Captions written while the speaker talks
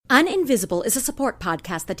Uninvisible is a support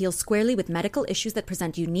podcast that deals squarely with medical issues that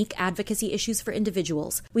present unique advocacy issues for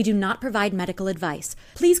individuals. We do not provide medical advice.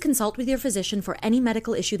 Please consult with your physician for any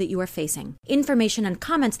medical issue that you are facing. Information and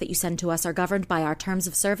comments that you send to us are governed by our terms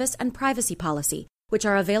of service and privacy policy, which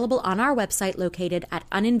are available on our website located at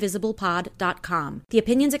uninvisiblepod.com. The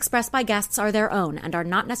opinions expressed by guests are their own and are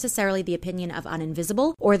not necessarily the opinion of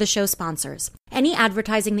Uninvisible or the show sponsors. Any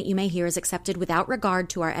advertising that you may hear is accepted without regard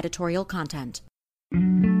to our editorial content.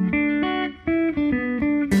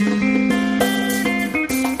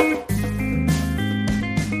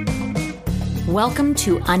 Welcome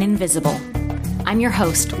to Uninvisible. I'm your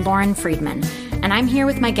host, Lauren Friedman, and I'm here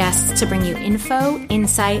with my guests to bring you info,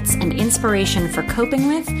 insights, and inspiration for coping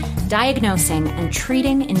with, diagnosing, and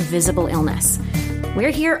treating invisible illness.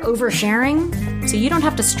 We're here oversharing, so you don't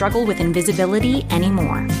have to struggle with invisibility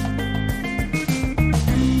anymore.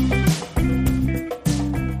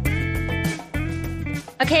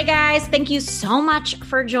 Okay, guys, thank you so much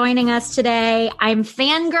for joining us today. I'm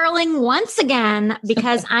fangirling once again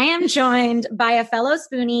because I am joined by a fellow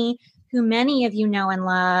Spoonie who many of you know and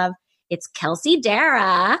love. It's Kelsey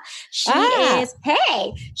Darragh. She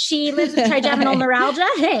lives with trigeminal neuralgia,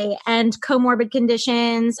 and comorbid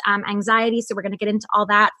conditions, anxiety. So we're going to get into all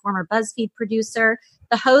that. Former Buzzfeed producer,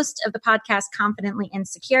 the host of the podcast Confidently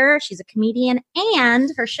Insecure. She's a comedian, and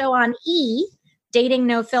her show on E, Dating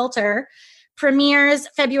No Filter, premieres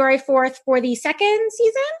February 4th for the second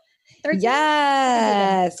season? Third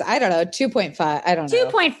yes. Season? I don't know. 2.5. I don't know.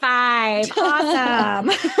 2.5.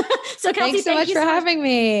 Awesome. So Kelsey, thanks so much for having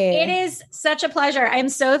me. It is such a pleasure. I'm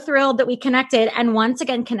so thrilled that we connected, and once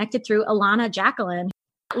again connected through Alana Jacqueline.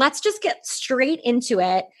 Let's just get straight into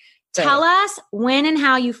it. Great. Tell us when and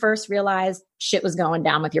how you first realized shit was going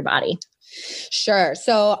down with your body. Sure.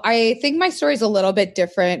 So I think my story is a little bit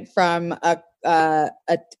different from a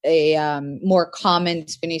more common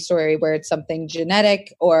Spoonie story where it's something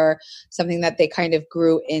genetic or something that they kind of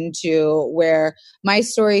grew into, where my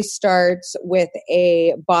story starts with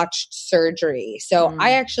a botched surgery. So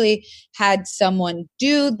I actually had someone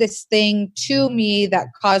do this thing to me that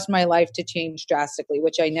caused my life to change drastically,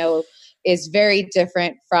 which I know is very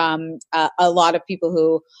different from a lot of people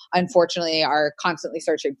who unfortunately are constantly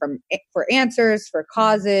searching for answers, for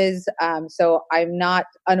causes. So I'm not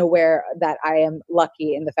unaware that I am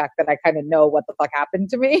lucky in the fact that I kind of know what the fuck happened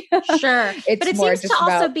to me. Sure. But it seems to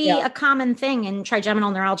also be a common thing in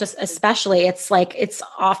trigeminal neuralgia, especially. It's like, it's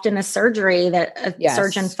often a surgery that a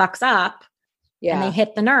surgeon fucks up and they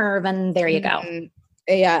hit the nerve, and there you go.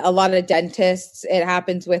 Yeah. A lot of dentists it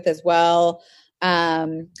happens with as well.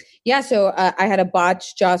 So I had a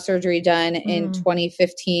botched jaw surgery done in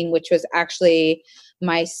 2015, which was actually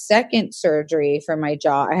my second surgery for my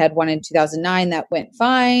jaw. I had one in 2009 that went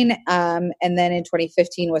fine. And then in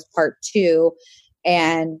 2015 was part 2.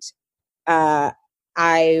 And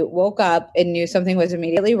I woke up and knew something was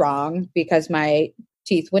immediately wrong because my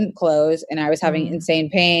teeth wouldn't close and I was having insane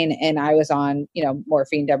pain, and I was on,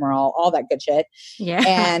 morphine, Demerol, all that good shit. Yeah.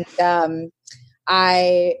 And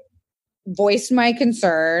I voiced my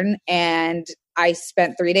concern, and I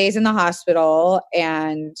spent 3 days in the hospital,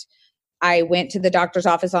 and I went to the doctor's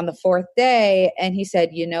office on the 4th day, and he said,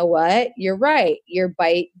 you know what? You're right. Your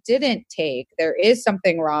bite didn't take. There is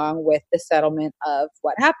something wrong with the settlement of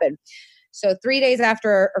what happened. So 4 days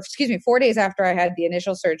after I had the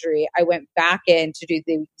initial surgery, I went back in to do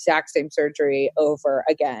the exact same surgery over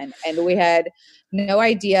again. And we had no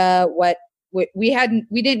idea what we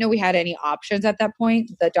didn't know we had any options at that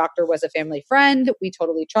point. The doctor was a family friend. We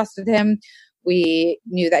totally trusted him. We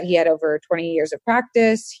knew that he had over 20 years of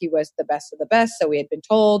practice. He was the best of the best. So we had been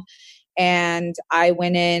told. And I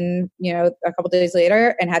went in, a couple of days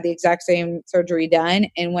later and had the exact same surgery done.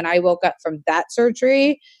 And when I woke up from that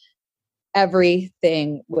surgery,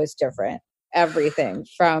 everything was different. Everything,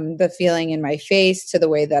 from the feeling in my face to the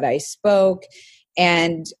way that I spoke.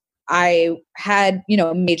 And I had,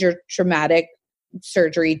 major traumatic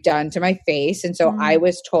surgery done to my face. And so I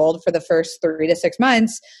was told for the first 3 to 6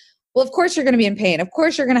 months, well, of course you're going to be in pain. Of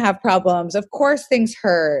course you're going to have problems. Of course things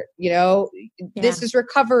hurt, this is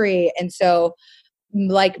recovery. And so,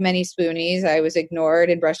 like many Spoonies, I was ignored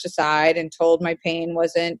and brushed aside and told my pain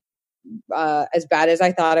wasn't as bad as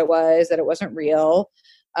I thought it was, that it wasn't real.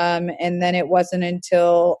 And then it wasn't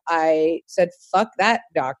until I said, fuck that,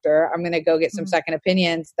 doctor, I'm going to go get some second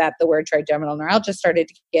opinions, that the word trigeminal neuralgia started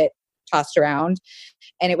to get tossed around.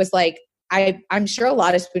 And it was like, I'm sure a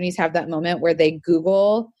lot of Spoonies have that moment where they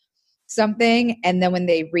Google something, and then when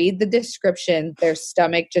they read the description, their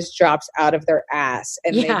stomach just drops out of their ass,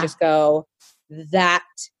 and they just go, that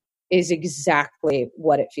is exactly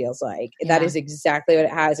what it feels like. Yeah. That is exactly what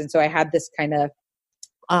it has. And so I had this kind of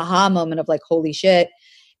aha moment of like, holy shit.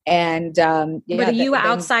 And but are you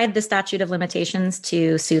outside the statute of limitations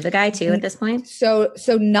to sue the guy too at this point? So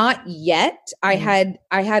not yet. I had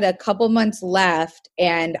a couple months left,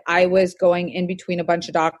 and I was going in between a bunch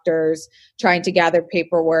of doctors trying to gather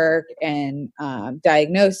paperwork and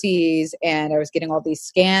diagnoses, and I was getting all these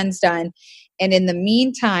scans done. And in the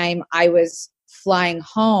meantime, I was flying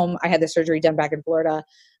home. I had the surgery done back in Florida.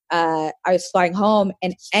 I was flying home,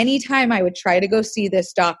 and anytime I would try to go see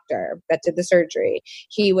this doctor that did the surgery,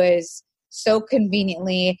 he was so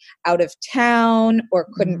conveniently out of town or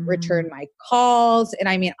couldn't return my calls. And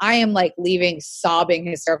I mean, I am like leaving sobbing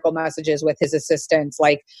hysterical messages with his assistants,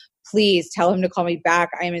 like, please tell him to call me back.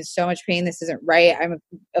 I am in so much pain. This isn't right. I'm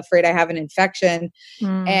afraid I have an infection.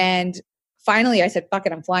 And finally I said, fuck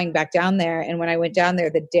it, I'm flying back down there. And when I went down there,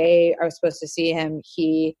 the day I was supposed to see him,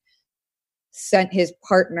 he sent his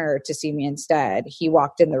partner to see me instead. He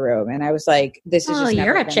walked in the room, and I was like, this is just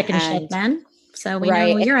you're a chicken shit then. So we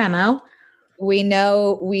know your MO. We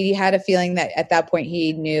know, we had a feeling that at that point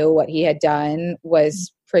he knew what he had done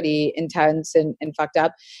was pretty intense and fucked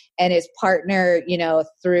up. And his partner, you know,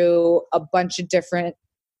 threw a bunch of different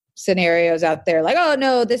scenarios out there like, oh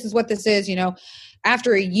no, this is what this is, you know,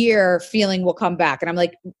 after a year feeling will come back. And I'm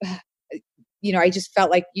like, you know, I just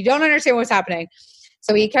felt like you don't understand what's happening.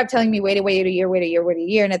 So he kept telling me, wait a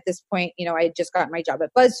year. And at this point, you know, I had just got my job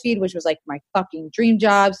at Buzzfeed, which was like my fucking dream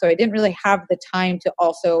job. So I didn't really have the time to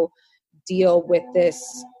also deal with this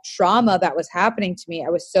trauma that was happening to me. I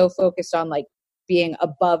was so focused on like being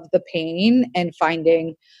above the pain and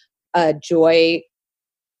finding joy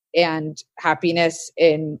and happiness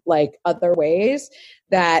in like other ways,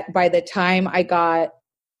 that by the time I got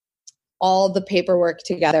all the paperwork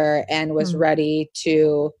together and was ready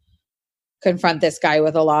to confront this guy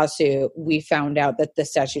with a lawsuit, we found out that the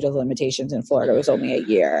statute of limitations in Florida was only a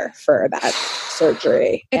year for that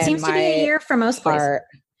surgery. It seems to be a year for most places.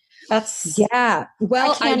 That's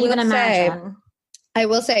Well, I can't even imagine. I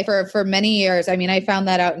will say for many years, I mean, I found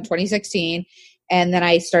that out in 2016, and then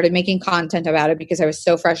I started making content about it because I was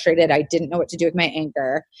so frustrated. I didn't know what to do with my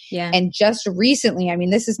anger. Yeah. And just recently, I mean,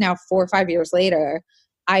 this is now 4 or 5 years later,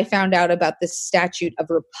 I found out about the statute of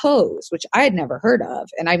repose, which I had never heard of.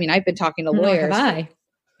 And I mean, I've been talking to lawyers.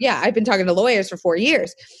 I've been talking to lawyers for 4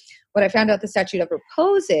 years. What I found out the statute of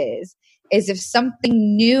repose is if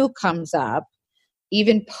something new comes up,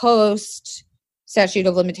 even post statute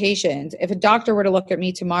of limitations, if a doctor were to look at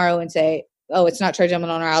me tomorrow and say, oh, it's not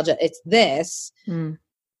trigeminal neuralgia, it's this,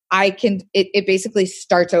 it basically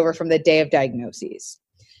starts over from the day of diagnoses.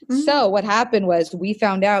 So what happened was we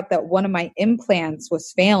found out that one of my implants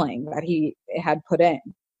was failing that he had put in.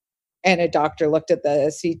 And a doctor looked at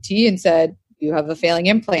the CT and said, you have a failing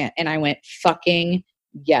implant. And I went, fucking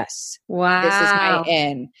yes. Wow. This is my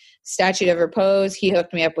in. Statute of repose. He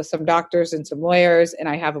hooked me up with some doctors and some lawyers, and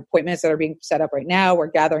I have appointments that are being set up right now. We're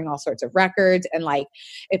gathering all sorts of records, and like,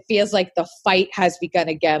 it feels like the fight has begun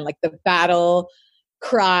again. Like the battle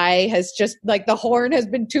cry has just, like, the horn has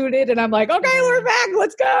been tooted, and I'm like, okay, we're back.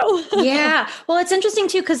 Let's go. Yeah. Well, it's interesting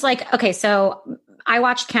too, because like, okay, so I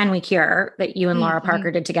watched Can We Cure that you and Lara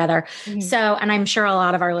Parker did together. So, and I'm sure a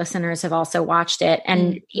lot of our listeners have also watched it.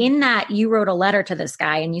 And in that, you wrote a letter to this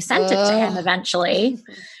guy and you sent it to him eventually,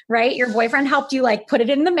 right? Your boyfriend helped you like put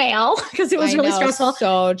it in the mail because it was really stressful.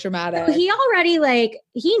 So dramatic. He already like,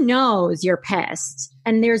 he knows you're pissed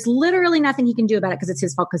and there's literally nothing he can do about it because it's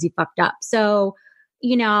his fault because he fucked up. So,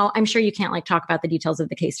 you know, I'm sure you can't like talk about the details of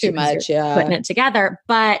the case too much, putting it together,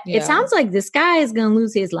 but it sounds like this guy is going to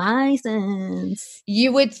lose his license.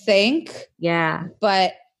 You would think. Yeah.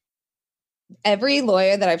 But every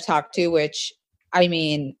lawyer that I've talked to, which, I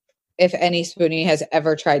mean, if any spoonie has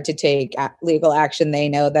ever tried to take legal action, they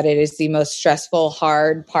know that it is the most stressful,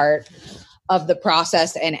 hard part of the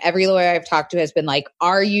process. And every lawyer I've talked to has been like,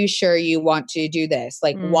 are you sure you want to do this?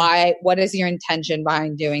 Like, why, what is your intention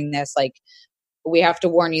behind doing this? Like, we have to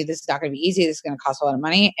warn you, this is not going to be easy. This is going to cost a lot of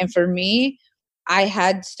money. And for me, I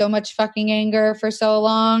had so much fucking anger for so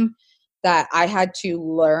long that I had to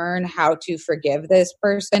learn how to forgive this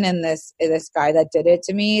person and this guy that did it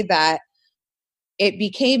to me, that it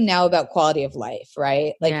became now about quality of life,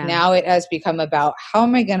 right? Like now it has become about how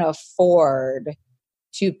am I going to afford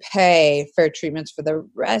to pay for treatments for the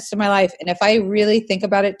rest of my life? And if I really think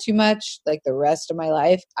about it too much, like the rest of my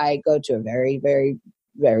life, I go to a very, very,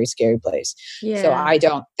 very scary place. Yeah. So I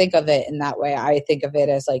don't think of it in that way. I think of it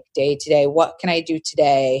as like day to day. What can I do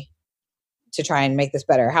today to try and make this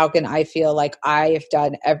better? How can I feel like I have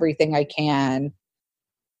done everything I can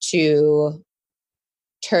to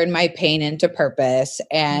turn my pain into purpose?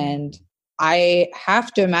 And I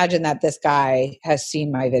have to imagine that this guy has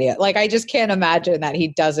seen my video. Like, I just can't imagine that he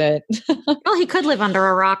doesn't. Well, he could live under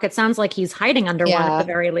a rock. It sounds like he's hiding under one at the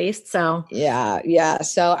very least. So yeah.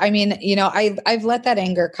 So, I mean, you know, I've let that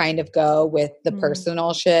anger kind of go with the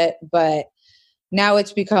personal shit, but now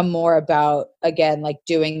it's become more about, again, like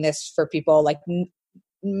doing this for people. Like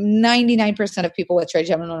 99% of people with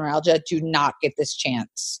trigeminal neuralgia do not get this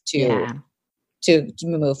chance to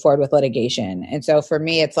move forward with litigation. And so for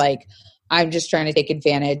me, it's like, I'm just trying to take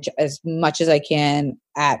advantage as much as I can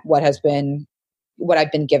at what I've been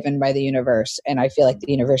given by the universe. And I feel like the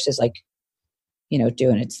universe is like, you know,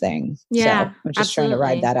 doing its thing. Yeah. So I'm just trying to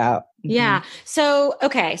ride that out. Yeah. So,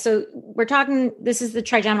 okay. So we're talking, this is the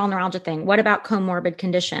trigeminal neuralgia thing. What about comorbid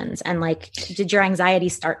conditions? And like, did your anxiety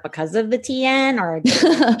start because of the TN or,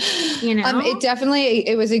 you know?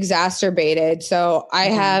 It was exacerbated. So I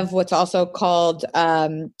have what's also called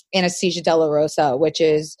anesthesia dolorosa, which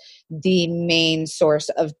is the main source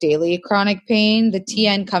of daily chronic pain. The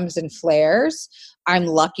TN comes in flares. I'm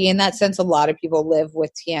lucky in that sense. A lot of people live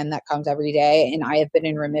with TN that comes every day. And I have been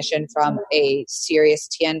in remission from a serious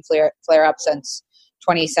TN flare up since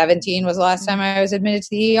 2017 was the last time I was admitted to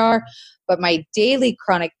the ER. But my daily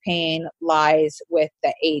chronic pain lies with the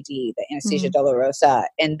AD, the anesthesia dolorosa.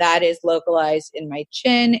 And that is localized in my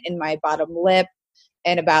chin, in my bottom lip,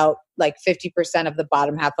 and about like 50% of the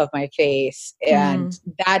bottom half of my face. And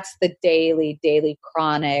that's the daily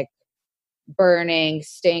chronic burning,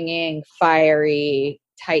 stinging, fiery,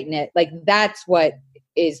 tight knit. Like that's what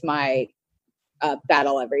is my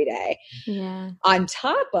battle every day. Yeah. On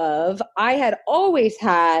top of, I had always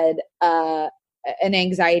had an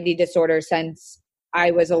anxiety disorder since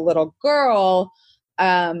I was a little girl.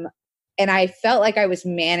 And I felt like I was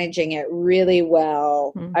managing it really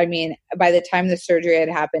well. I mean, by the time the surgery had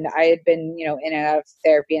happened, I had been, you know, in and out of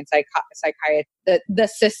therapy and psychiatry, the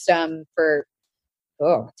system for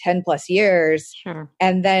 10 plus years. Sure.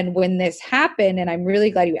 And then when this happened, and I'm really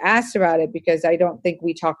glad you asked about it, because I don't think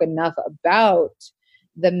we talk enough about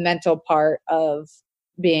the mental part of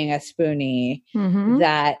being a spoonie,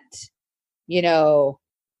 that, you know,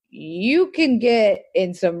 you can get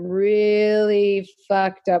in some really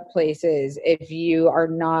fucked up places if you are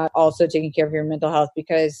not also taking care of your mental health,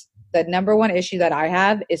 because the number one issue that I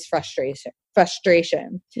have is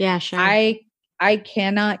frustration. Yeah, sure. I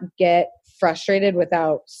cannot get frustrated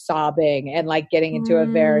without sobbing and like getting into a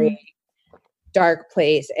very dark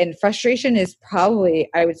place. And frustration is probably,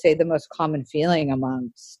 I would say, the most common feeling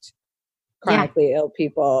amongst chronically ill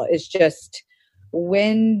people. Is just,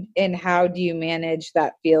 when and how do you manage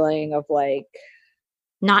that feeling of like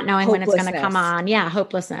not knowing when it's going to come on? Yeah.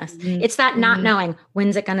 Hopelessness. It's that not knowing,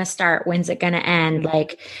 when's it going to start? When's it going to end?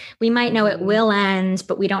 Like, we might know it will end,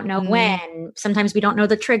 but we don't know when. Sometimes we don't know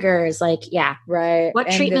the triggers. Like, right.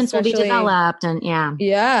 What treatments will be developed? And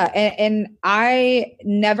And I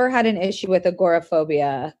never had an issue with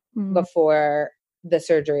agoraphobia before the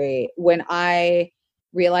surgery. When I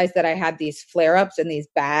realized that I had these flare-ups and these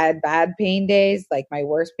bad pain days, like my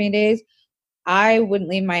worst pain days, I wouldn't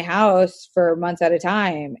leave my house for months at a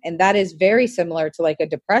time. And that is very similar to like a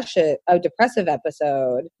depressive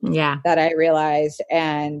episode that I realized.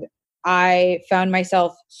 And I found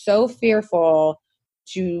myself so fearful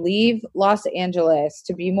to leave Los Angeles,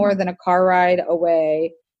 to be more than a car ride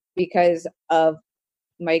away, because of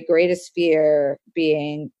my greatest fear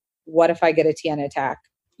being, what if I get a TN attack?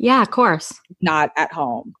 Yeah, of course. Not at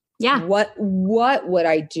home. Yeah. What would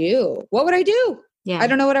I do? What would I do? Yeah. I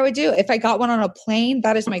don't know what I would do. If I got one on a plane,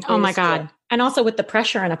 that is my greatest Oh my God. fear. And also with the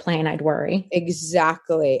pressure on a plane, I'd worry.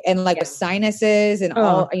 Exactly. And like with sinuses and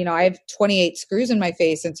all, you know, I have 28 screws in my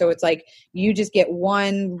face. And so it's like, you just get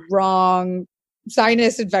one wrong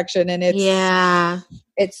sinus infection and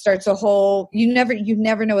it starts a whole, you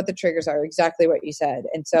never know what the triggers are. Exactly what you said.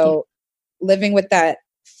 And so living with that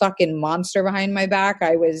fucking monster behind my back,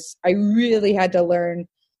 I really had to learn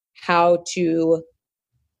how to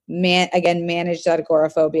manage that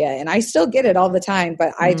agoraphobia. And I still get it all the time,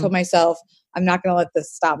 but I told myself, I'm not going to let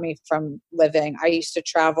this stop me from living. I used to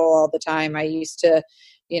travel all the time. I used to,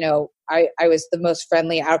 you know, I was the most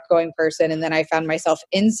friendly, outgoing person. And then I found myself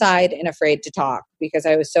inside and afraid to talk, because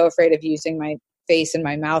I was so afraid of using my face and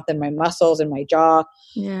my mouth and my muscles and my jaw.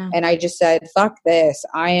 Yeah. And I just said, fuck this.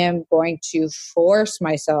 I am going to force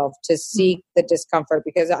myself to seek the discomfort,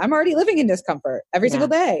 because I'm already living in discomfort every single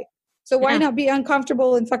day. So why not be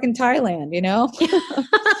uncomfortable in fucking Thailand, you know?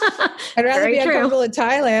 I'd rather be uncomfortable in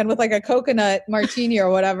Thailand with like a coconut martini or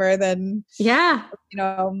whatever than, you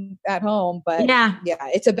know, at home. But yeah,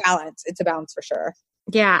 it's a balance. It's a balance for sure.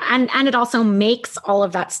 Yeah. And it also makes all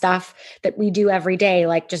of that stuff that we do every day,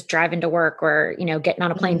 like just driving to work or, getting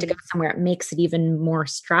on a plane to go somewhere, it makes it even more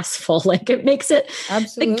stressful. Like it makes it,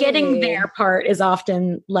 Absolutely. the getting there part is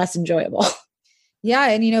often less enjoyable. Yeah.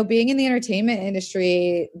 And, being in the entertainment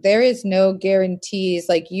industry, there is no guarantees.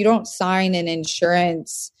 Like you don't sign an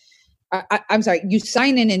insurance. I'm sorry, you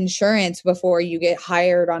sign an insurance before you get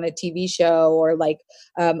hired on a TV show, or like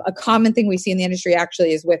a common thing we see in the industry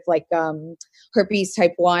actually is with like herpes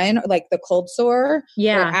type 1, like the cold sore.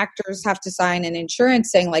 Yeah. Where actors have to sign an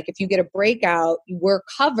insurance saying like, if you get a breakout, we're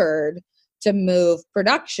covered to move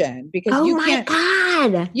production because oh you my can't.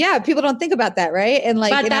 God. Yeah. People don't think about that. Right. And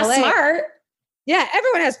like, but that's LA, smart. Yeah.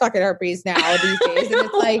 Everyone has fucking herpes now these days. And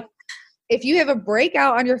it's like, if you have a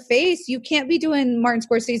breakout on your face, you can't be doing Martin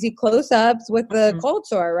Scorsese close-ups with the cold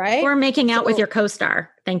sore, right? Or making out with your co-star.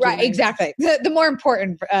 Thank you. Right, exactly. The more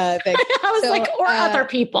important thing. I was like, or other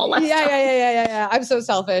people. Yeah. I'm so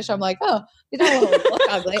selfish. I'm like, oh, you don't want to look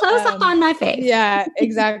ugly. Close up on my face. Yeah,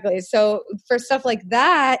 exactly. So for stuff like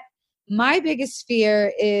that, my biggest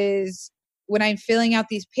fear is when I'm filling out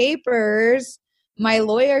these papers, my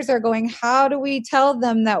lawyers are going, how do we tell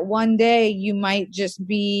them that one day you might just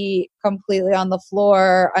be completely on the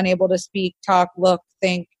floor, unable to speak, talk, look,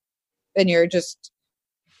 think, and you're just,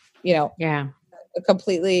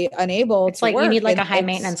 completely unable it's to like work. You need like a high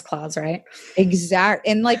maintenance clause, right? Exact.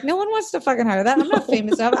 And like, no one wants to fucking hire that. I'm not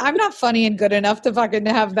famous enough. I'm not funny and good enough to fucking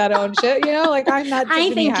have that own shit, like I'm not.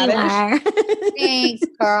 I think you are. Thanks,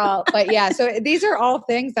 Carl. But yeah, so these are all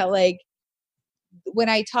things that like, when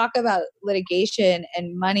I talk about litigation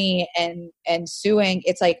and money and suing,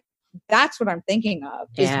 it's like, that's what I'm thinking of.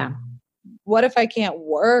 Yeah. What if I can't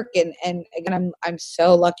work? And again, I'm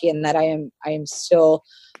so lucky in that I am still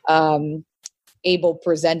able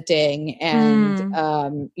presenting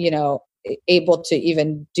and able to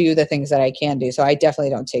even do the things that I can do. So I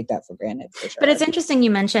definitely don't take that for granted. For sure. But it's interesting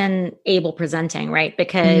you mention able presenting, right?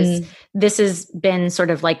 Because this has been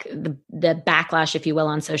sort of like the backlash, if you will,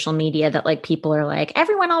 on social media that like people are like,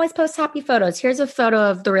 everyone always posts happy photos. Here's a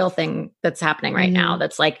photo of the real thing that's happening right now.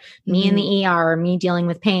 That's like me in the ER or me dealing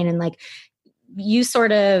with pain. And like,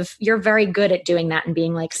 you're very good at doing that and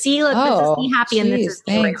being like, see, look, this is me happy and this is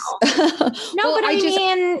me real. No, well, but I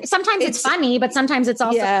mean, sometimes it's funny, but sometimes it's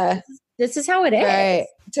also, this is how it is. Right.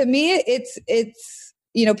 To me, it's,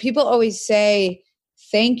 people always say,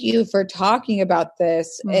 thank you for talking about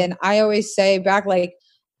this. And I always say back, like,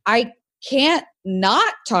 I can't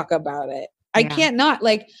not talk about it. I can't not,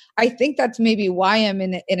 like, I think that's maybe why I'm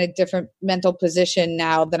in a different mental position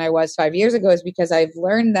now than I was 5 years ago, is because I've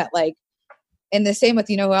learned that, like, and the same with,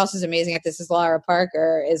 who else is amazing at this is Lara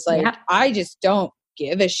Parker, is like, I just don't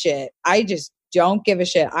give a shit. I just don't give a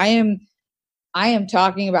shit. I am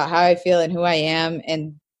talking about how I feel and who I am.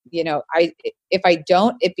 And, if I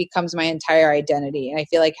don't, it becomes my entire identity. And I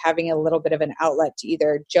feel like having a little bit of an outlet to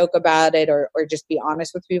either joke about it or just be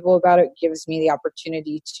honest with people about it gives me the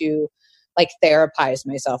opportunity to like therapize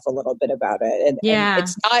myself a little bit about it. And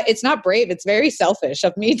it's not brave. It's very selfish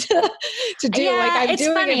of me to do. Like I'm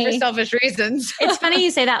doing it for selfish reasons. It's funny you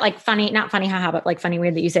say that, like funny, not funny, haha, but like funny,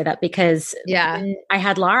 weird that you say that, because when I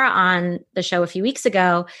had Lara on the show a few weeks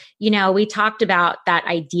ago, we talked about that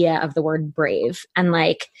idea of the word brave and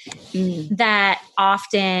like that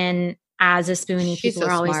often as a spoonie, people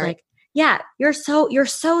are always like, yeah, you're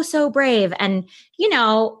so brave. And,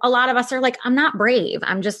 a lot of us are like, I'm not brave.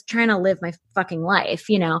 I'm just trying to live my fucking life,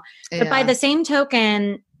 But by the same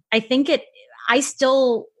token, I think I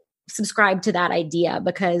still subscribe to that idea,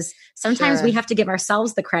 because sometimes we have to give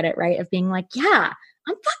ourselves the credit, right? Of being like, yeah,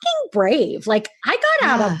 I'm fucking brave. Like I got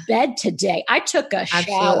out of bed today. I took a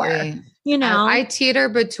shower, I teeter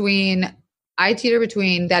between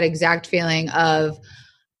that exact feeling of,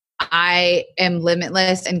 I am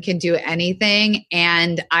limitless and can do anything.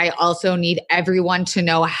 And I also need everyone to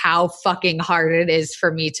know how fucking hard it is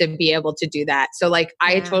for me to be able to do that. So like,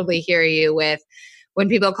 I totally hear you with when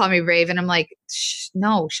people call me brave and I'm like,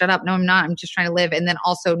 no, shut up. No, I'm not. I'm just trying to live. And then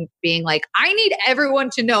also being like, I need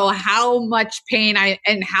everyone to know how much pain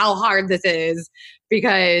and how hard this is,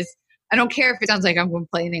 because I don't care if it sounds like I'm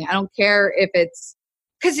complaining. I don't care if it's,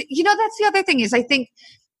 because that's the other thing is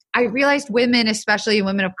I realized women, especially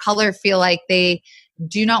women of color, feel like they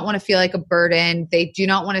do not want to feel like a burden. They do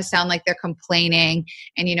not want to sound like they're complaining.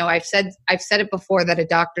 And, I've said it before that a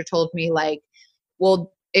doctor told me like,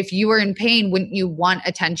 well, if you were in pain, wouldn't you want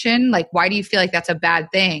attention? Like, why do you feel like that's a bad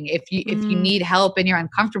thing? If you need help and you're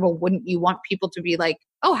uncomfortable, wouldn't you want people to be like,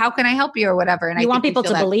 oh, how can I help you or whatever? And you want people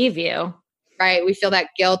to believe you. Right. We feel that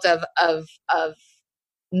guilt of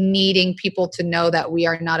needing people to know that we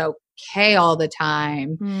are not okay all the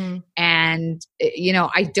time. And, you know,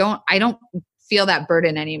 I don't feel that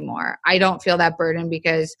burden anymore. I don't feel that burden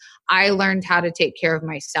because I learned how to take care of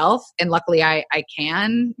myself. And luckily I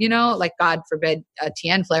can, you know, like God forbid a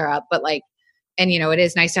TN flare up, but like, and, you know, it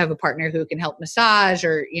is nice to have a partner who can help massage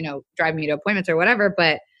or, you know, drive me to appointments or whatever.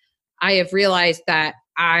 But I have realized that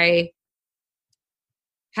I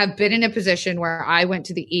have been in a position where I went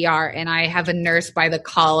to the ER and I have a nurse by the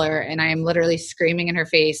collar and I am literally screaming in her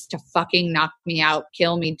face to fucking knock me out,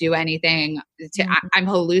 kill me, do anything. I'm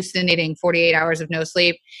hallucinating 48 hours of no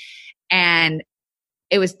sleep. And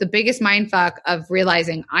it was the biggest mindfuck of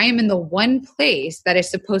realizing I am in the one place that is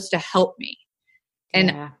supposed to help me.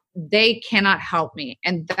 And they cannot help me.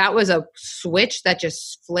 And that was a switch that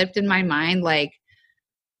just flipped in my mind. Like,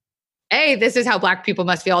 A, this is how Black people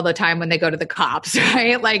must feel all the time when they go to the cops,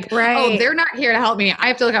 right? Like, oh, they're not here to help me. I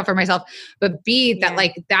have to look out for myself. But B, that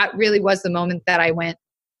like, that really was the moment that I went,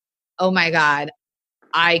 oh my God,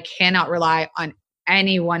 I cannot rely on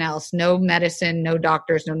anyone else. No medicine, no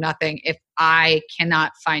doctors, no nothing. If I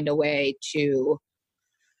cannot find a way to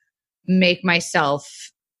make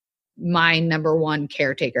myself my number one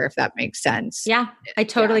caretaker, if that makes sense. Yeah, I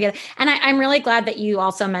totally get it. And I'm really glad that you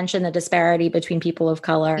also mentioned the disparity between people of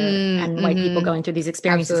color and white people going through these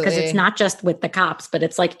experiences, because it's not just with the cops, but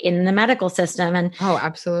it's like in the medical system. And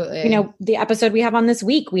absolutely. You know, the episode we have on this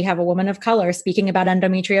week, we have a woman of color speaking about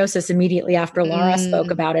endometriosis immediately after Lara spoke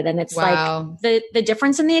about it. And it's like the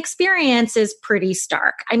difference in the experience is pretty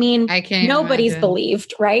stark. I mean, nobody's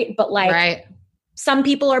believed, right? But like, some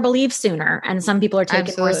people are believed sooner and some people are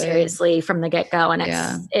taken more seriously from the get-go. And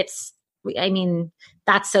it's, I mean,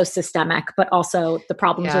 that's so systemic, but also the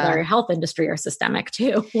problems with our health industry are systemic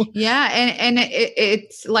too. And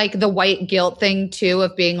it's like the white guilt thing too,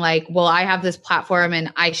 of being like, well, I have this platform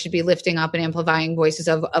and I should be lifting up and amplifying voices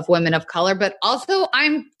of women of color, but also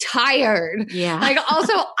I'm tired. Like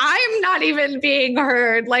also I'm not even being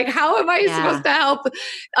heard. Like, how am I supposed to help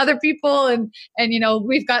other people? And, you know,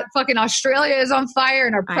 we've got fucking Australia is on fire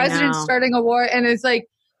and our president's starting a war. And it's like,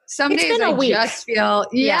 some days I just feel,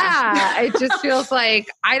 it just feels like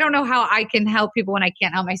I don't know how I can help people when I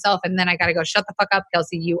can't help myself. And then I got to go, shut the fuck up,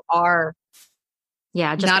 Kelsey. You are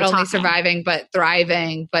just not only surviving, but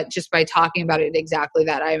thriving, but just by talking about it exactly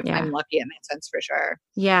that, I'm lucky in that sense for sure.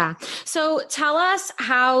 Yeah. So tell us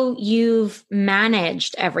how you've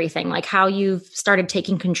managed everything, like how you've started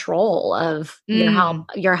taking control of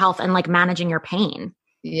your health and like managing your pain.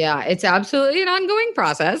 Yeah, it's absolutely an ongoing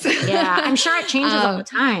process. I'm sure it changes all the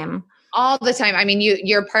time. All the time. I mean,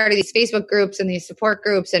 you're part of these Facebook groups and these support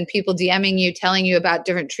groups and people DMing you, telling you about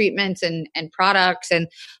different treatments and products. And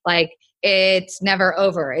like, it's never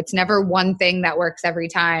over. It's never one thing that works every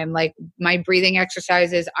time. Like my breathing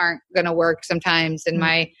exercises aren't going to work sometimes. And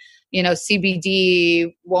my, you know,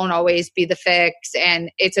 CBD won't always be the fix.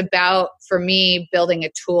 And it's about, for me, building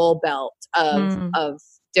a tool belt of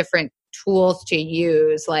different tools to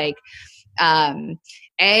use. Like,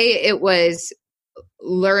 it was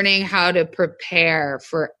learning how to prepare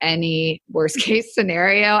for any worst case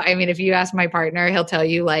scenario. I mean, if you ask my partner, he'll tell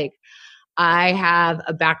you like, I have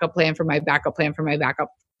a backup plan for my backup plan for my backup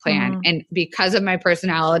plan. And because of my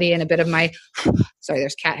personality and a bit of my, sorry,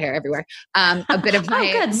 there's cat hair everywhere. A bit of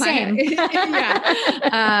my, same.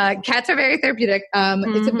 Cats are very therapeutic.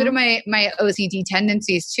 It's a bit of my OCD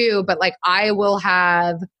tendencies too, but like I will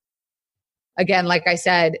have, again, like I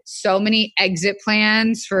said, so many exit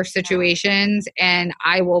plans for situations, and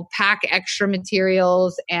I will pack extra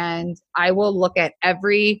materials and I will look at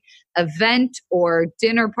every event or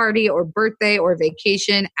dinner party or birthday or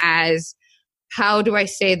vacation as, how do I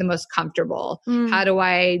stay the most comfortable? How do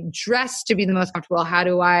I dress to be the most comfortable? How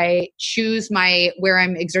do I choose where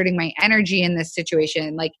I'm exerting my energy in this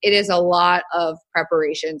situation? Like it is a lot of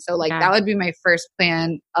preparation. So like that would be my first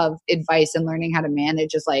plan of advice and learning how to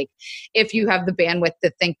manage is like, if you have the bandwidth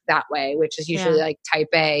to think that way, which is usually like type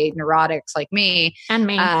A neurotics like me. And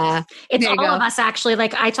me. It's all of us actually.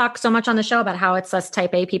 Like I talk so much on the show about how it's us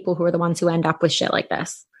type A people who are the ones who end up with shit like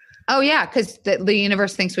this. Oh yeah, because the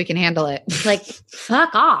universe thinks we can handle it. Like,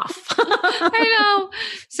 fuck off. I know.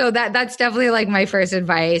 So that's definitely like my first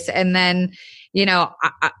advice. And then, you know,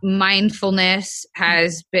 mindfulness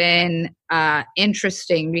has been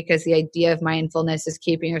interesting because the idea of mindfulness is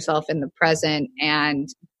keeping yourself in the present. And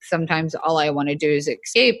sometimes all I want to do is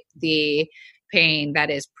escape the pain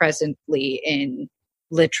that is presently in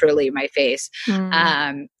literally my face.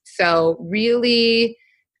 So really,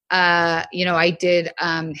 you know, I did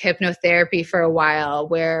hypnotherapy for a while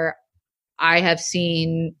where I have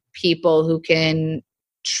seen people who can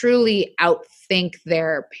truly outthink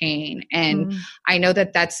their pain. And I know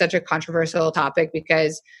that that's such a controversial topic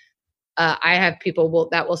because I have people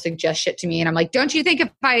that will suggest shit to me, and I'm like, don't you think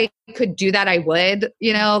if I could do that, I would,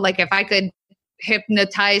 like if I could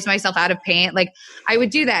hypnotize myself out of pain, like I would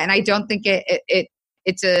do that. And I don't think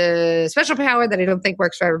it's a special power that I don't think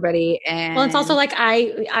works for everybody. And well, it's also like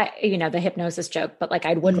I the hypnosis joke, but like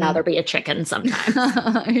I would rather be a chicken sometimes.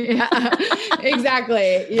 Yeah,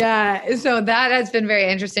 exactly. Yeah. So that has been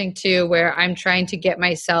very interesting too, where I'm trying to get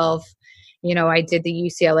myself, I did the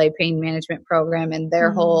UCLA pain management program, and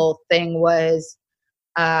their whole thing was,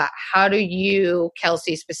 how do you,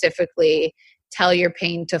 Kelsey, specifically tell your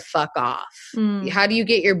pain to fuck off? How do you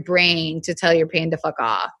get your brain to tell your pain to fuck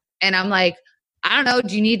off? And I'm like, I don't know.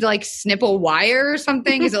 Do you need to like snip a wire or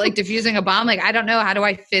something? Is it like diffusing a bomb? Like, I don't know. How do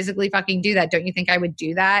I physically fucking do that? Don't you think I would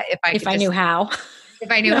do that if I knew how? If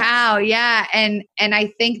I knew how, yeah. And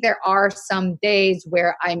I think there are some days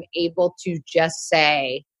where I'm able to just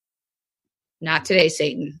say, not today,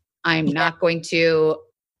 Satan. I'm not going to.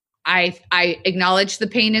 I acknowledge the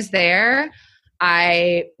pain is there.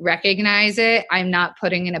 I recognize it. I'm not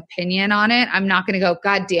putting an opinion on it. I'm not going to go,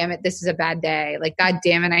 God damn it, this is a bad day. Like, God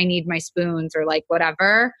damn it, I need my spoons, or like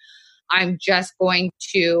whatever. I'm just going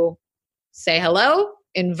to say hello,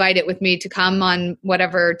 invite it with me to come on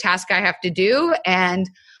whatever task I have to do. And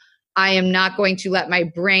I am not going to let my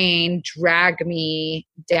brain drag me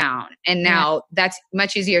down. And now that's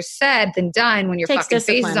much easier said than done when your fucking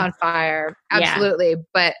face is on fire. Absolutely. Yeah.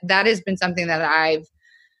 But that has been something that I've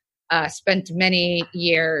spent many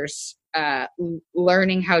years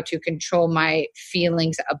learning how to control my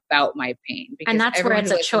feelings about my pain. And that's where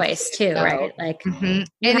it's a choice too, right? Like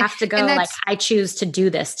you have to go like, I choose to do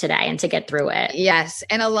this today and to get through it. Yes.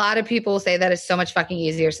 And a lot of people say that is so much fucking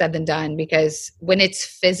easier said than done, because when it's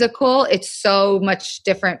physical, it's so much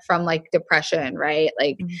different from like depression, right?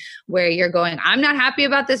 Like where you're going, I'm not happy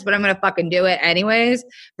about this, but I'm going to fucking do it anyways,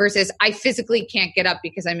 versus I physically can't get up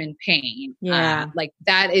because I'm in pain. Yeah. Like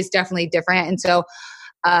that is definitely different. And so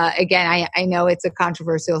again, I know it's a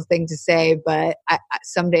controversial thing to say, but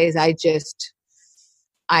some days I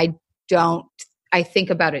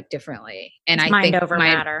think about it differently. And it's I think mind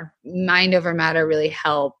over matter really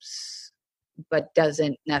helps, but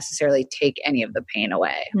doesn't necessarily take any of the pain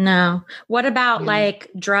away. No. What about like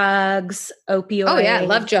drugs, opioids? Oh yeah,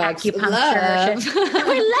 love drugs. Acupuncture.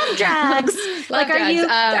 I love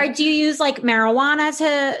drugs. Do you use like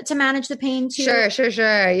marijuana to manage the pain too?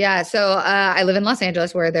 Sure. Yeah. So I live in Los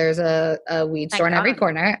Angeles, where there's a weed store in every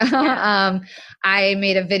corner. Yeah. I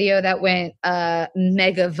made a video that went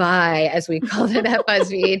mega vi, as we called it at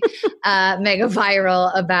Buzzfeed, mega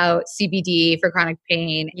viral about CBD for chronic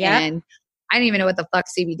pain. Yeah. And I didn't even know what the fuck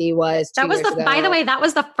CBD was. By the way, that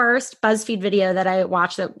was the first BuzzFeed video that I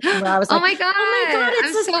watched where I was like, oh my God,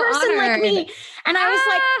 it's this person like me. And I was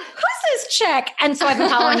like, who's this chick? And so I've been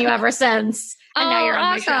following you ever since. And now you're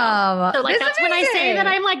on my show. So like, that's amazing. When I say that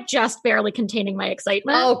I'm like just barely containing my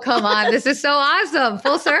excitement. Oh, come on. This is so awesome.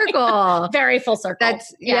 Full circle. Very full circle.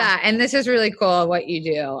 Yeah. And this is really cool what you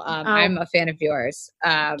do. I'm a fan of yours.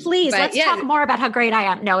 Please, let's talk more about how great I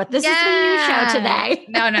am. No, this is the new show today.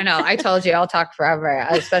 No. I told you I'll talk forever,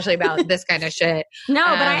 especially about this kind of shit. No,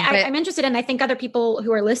 but I'm interested, and I think other people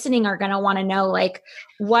who are listening are going to want to know, like,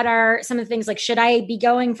 what are some of the things, like, should I be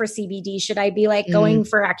going for CBD? Should I be like going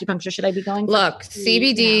for acupuncture? Should I be going for Look,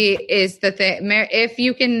 CBD is the thing. If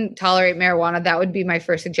you can tolerate marijuana, that would be my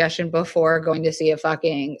first suggestion before going to see a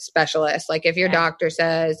fucking specialist. Like if your doctor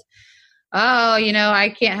says, oh,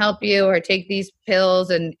 I can't help you, or take these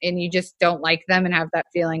pills, and you just don't like them and have that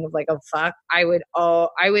feeling of like, oh fuck,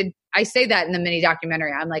 I say that in the mini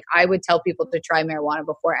documentary. I'm like, I would tell people to try marijuana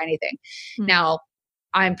before anything. Now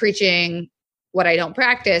I'm preaching what I don't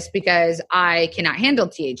practice, because I cannot handle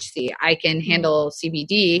THC. I can handle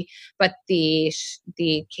CBD, but the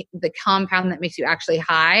compound that makes you actually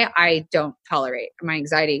high, I don't tolerate. My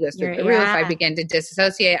anxiety goes through the roof. I begin to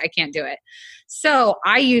disassociate. I can't do it. So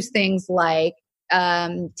I use things like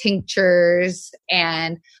tinctures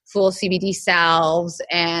and full CBD salves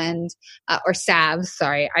and or salves.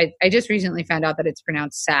 Sorry, I just recently found out that it's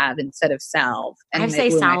pronounced salve instead of salve. And I say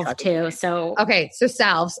salve too. So okay, so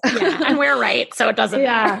salves. Yeah, and we're right, so it doesn't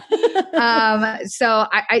matter. So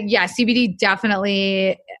CBD,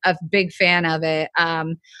 definitely a big fan of it.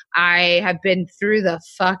 I have been through the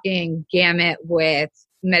fucking gamut with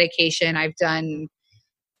medication. I've done.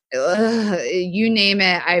 You name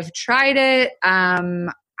it, I've tried it.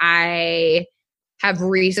 I have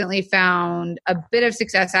recently found a bit of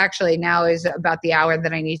success. Actually, now is about the hour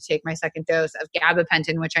that I need to take my second dose of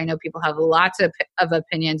gabapentin, which I know people have lots of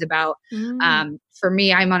opinions about. For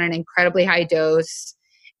me, I'm on an incredibly high dose,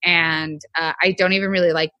 and I don't even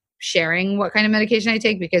really like sharing what kind of medication I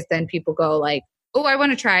take, because then people go like, oh, I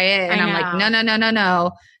want to try it. And I'm like,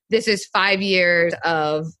 no. This is 5 years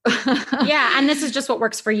of yeah, and this is just what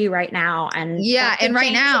works for you right now. And yeah, and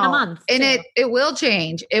right now, in a month, and it will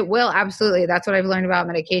change. It will, absolutely. That's what I've learned about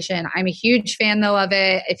medication. I'm a huge fan though of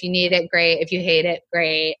it. If you need it, great. If you hate it,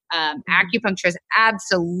 great. Acupuncture has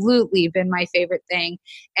absolutely been my favorite thing,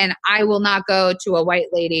 and I will not go to a white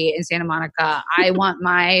lady in Santa Monica. I want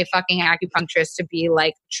my fucking acupuncturist to be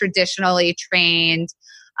like traditionally trained.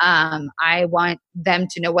 I want them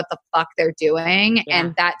to know what the fuck they're doing. Yeah.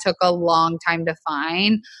 And that took a long time to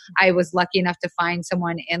find. I was lucky enough to find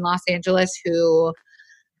someone in Los Angeles who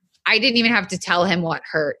I didn't even have to tell him what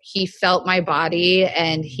hurt. He felt my body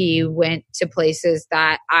and he went to places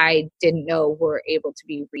that I didn't know were able to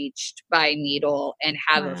be reached by needle and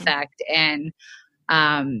have effect. And,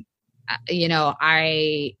 you know,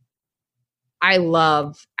 I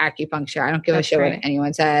love acupuncture. I don't give a shit what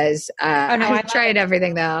anyone says. I've tried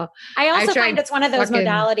everything though. I also find it's one of those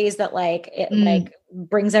modalities that like it like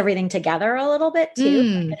brings everything together a little bit too.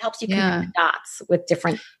 Like it helps you connect the dots with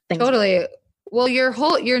different things. Totally. Well,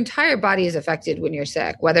 your entire body is affected when you're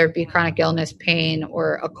sick, whether it be chronic illness, pain,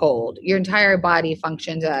 or a cold. Your entire body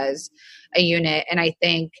functions as a unit. And I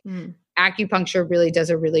think acupuncture really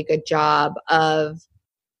does a really good job of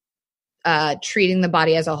treating the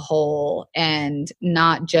body as a whole and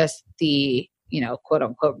not just the, you know, quote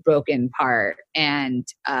unquote broken part. And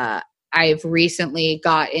I've recently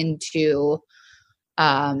got into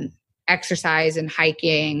exercise and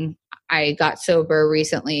hiking. I got sober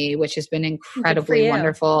recently, which has been incredibly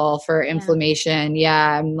wonderful for inflammation.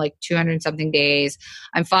 Yeah, I'm like 200 something days.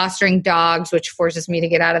 I'm fostering dogs, which forces me to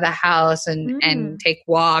get out of the house and take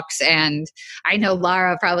walks. And I know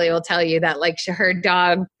Lara probably will tell you that like her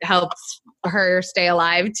dog helps her stay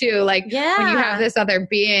alive too. Like when you have this other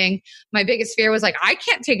being, my biggest fear was like, I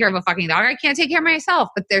can't take care of a fucking dog. I can't take care of myself.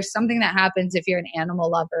 But there's something that happens if you're an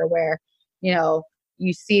animal lover where, you know,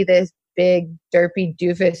 you see this big derpy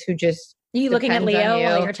doofus who just you looking at Leo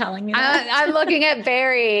while you're telling me that? I'm looking at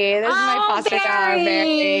Barry. This is my foster dog,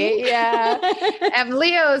 Barry. Yeah. And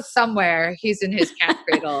Leo's somewhere. He's in his cat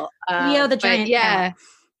cradle. Leo the giant cat.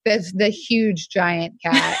 That's the huge giant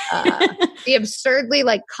cat. The absurdly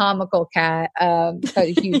like comical cat. A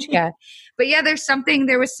huge cat. But yeah, there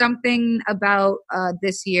was something about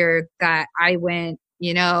this year that I went,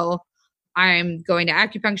 you know, I'm going to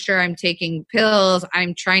acupuncture. I'm taking pills.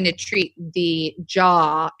 I'm trying to treat the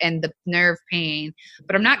jaw and the nerve pain,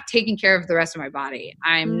 but I'm not taking care of the rest of my body.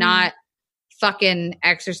 I'm not fucking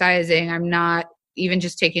exercising. I'm not even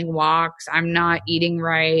just taking walks. I'm not eating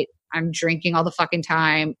right. I'm drinking all the fucking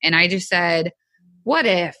time. And I just said, what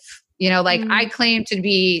if, you know, like I claim to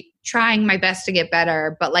be trying my best to get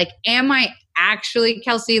better, but like, am I actually,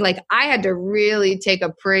 Kelsey? Like I had to really take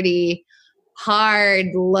a pretty hard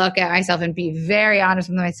look at myself and be very honest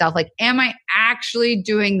with myself. Like, am I actually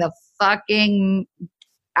doing the fucking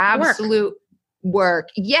absolute work?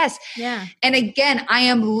 Yes. Yeah. And again, I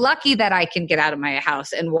am lucky that I can get out of my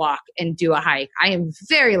house and walk and do a hike. I am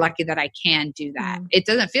very lucky that I can do that. It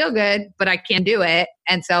doesn't feel good, but I can do it.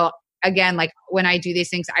 And so again, like when I do these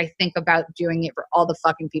things, I think about doing it for all the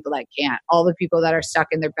fucking people that can't, all the people that are stuck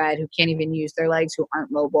in their bed, who can't even use their legs, who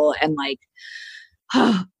aren't mobile, and like,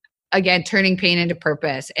 again, turning pain into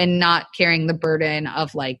purpose and not carrying the burden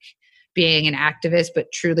of like being an activist, but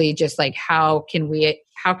truly just like, how can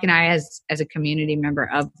I as a community member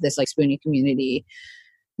of this like Spoonie community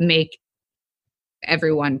make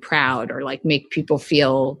everyone proud, or like make people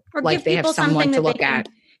feel or like they have someone to look at.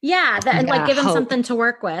 And like give them something to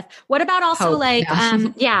work with. What about also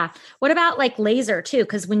what about like laser too?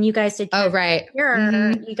 Because when you guys did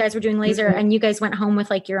you guys were doing laser and you guys went home with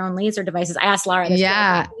like your own laser devices. I asked Lara this.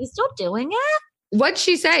 Are you still doing it? What'd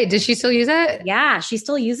she say? Did she still use it? Yeah, she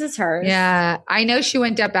still uses hers. Yeah. I know she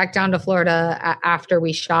went back down to Florida after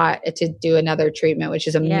we shot to do another treatment, which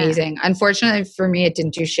is amazing. Yeah. Unfortunately for me, it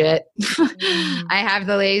didn't do shit. I have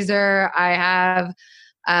the laser. I have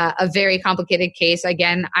a very complicated case.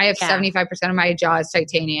 Again, I have 75% of my jaw is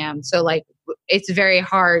titanium. So like, it's very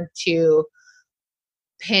hard to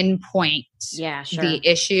pinpoint the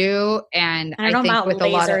issue. And I don't think know about with lasers a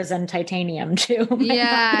lot of, and titanium too.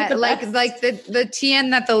 Yeah. like the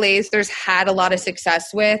TN that the lasers had a lot of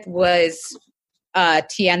success with was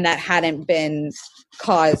TN that hadn't been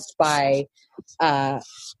caused by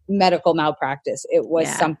medical malpractice. It was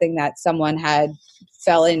something that someone had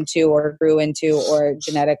fell into or grew into or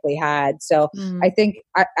genetically had. So I think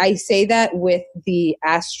I say that with the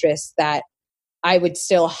asterisk that I would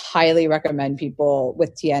still highly recommend people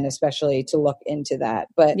with TN, especially, to look into that.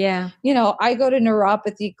 But, I go to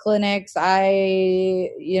neuropathy clinics.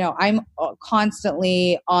 I'm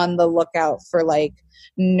constantly on the lookout for like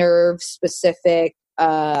nerve specific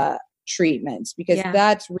treatments, because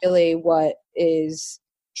that's really what is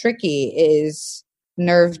tricky, is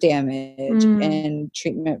nerve damage and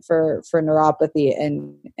treatment for neuropathy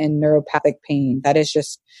and neuropathic pain. That is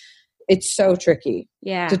just, it's so tricky.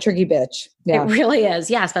 Yeah. It's a tricky bitch. Yeah. It really is.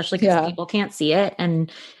 Yeah. Especially because people can't see it.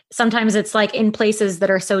 And sometimes it's like in places that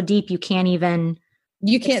are so deep, you can't see it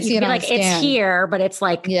on like it's here, but it's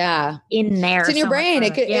like in there. It's in your brain.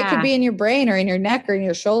 It could be in your brain or in your neck or in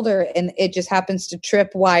your shoulder. And it just happens to trip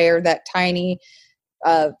wire that tiny,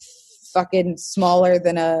 fucking smaller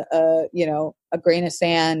than a grain of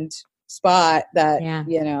sand spot that,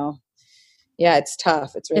 it's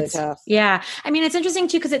tough. It's really tough. Yeah. I mean, it's interesting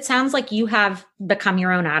too, because it sounds like you have become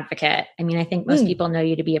your own advocate. I mean, I think most people know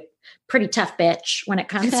you to be a pretty tough bitch when it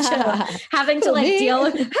comes to having to like deal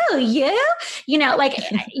with, like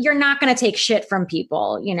you're not going to take shit from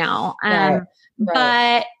people, right.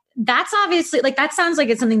 But that's obviously like, that sounds like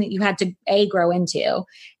it's something that you had to grow into,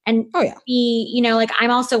 and B, like,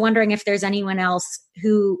 I'm also wondering if there's anyone else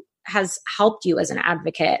who has helped you as an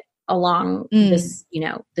advocate along this,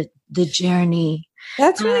 the journey.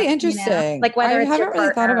 That's really interesting. Like whether I it's haven't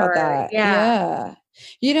really thought about that. Yeah.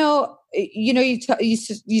 You talk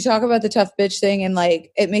about the tough bitch thing, and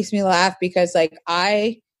like, it makes me laugh because like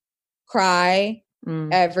I cry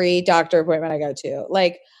every doctor appointment I go to.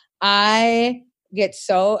 Like I get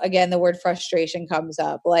so, again, the word frustration comes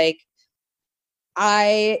up. Like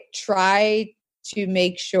I try to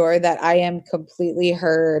make sure that I am completely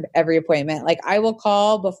heard every appointment. Like I will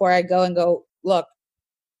call before I go and go, look,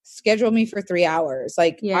 schedule me for 3 hours.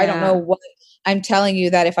 Like, I don't know what I'm telling you,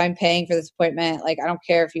 that if I'm paying for this appointment, like, I don't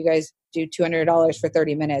care if you guys do $200 for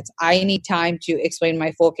 30 minutes. I need time to explain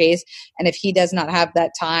my full case. And if he does not have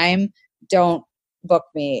that time, don't book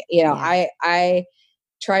me. I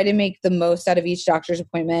try to make the most out of each doctor's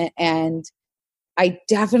appointment. And I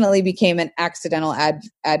definitely became an accidental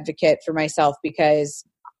advocate for myself because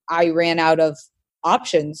I ran out of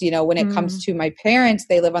options. When it comes to my parents,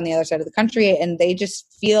 they live on the other side of the country and they just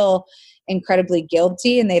feel incredibly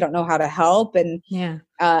guilty and they don't know how to help. And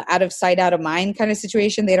out of sight, out of mind kind of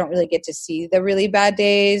situation. They don't really get to see the really bad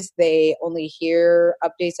days. They only hear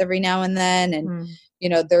updates every now and then. And,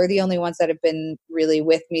 they're the only ones that have been really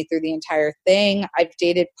with me through the entire thing. I've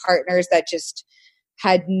dated partners that just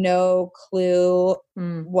had no clue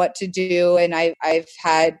what to do. And I've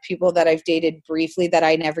had people that I've dated briefly that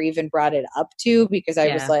I never even brought it up to because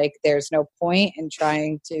I was like, there's no point in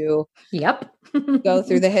trying to go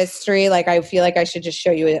through the history. Like, I feel like I should just show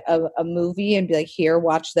you a movie and be like, here,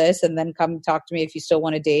 watch this. And then come talk to me if you still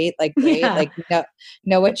want to date. Like, great. Like,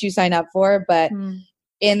 know what you sign up for. But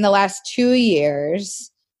in the last 2 years,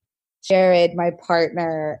 Jared, my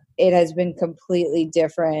partner, it has been completely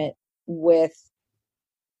different with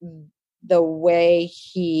the way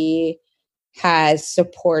he has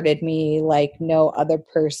supported me like no other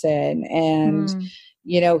person. And,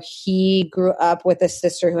 he grew up with a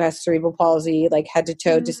sister who has cerebral palsy, like head to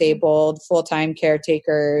toe disabled, full-time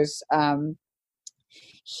caretakers.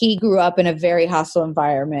 He grew up in a very hostile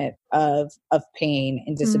environment of pain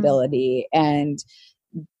and disability, and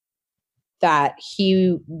that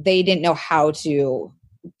they didn't know how to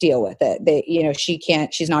deal with it.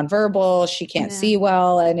 She's nonverbal, she can't see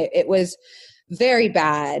well. And it was very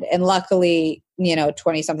bad. And luckily,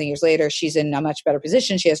 20 something years later, she's in a much better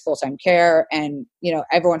position. She has full-time care and,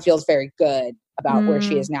 everyone feels very good about where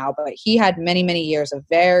she is now. But he had many, many years of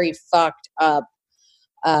very fucked up,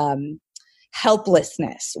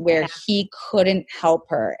 helplessness where he couldn't help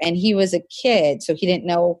her. And he was a kid, so he didn't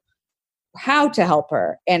know how to help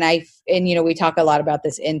her. And we talk a lot about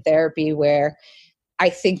this in therapy, where I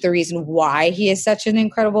think the reason why he is such an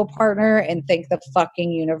incredible partner, and thank the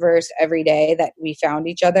fucking universe every day that we found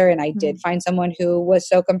each other. And I did find someone who was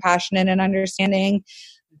so compassionate and understanding,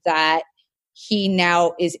 that he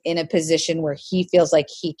now is in a position where he feels like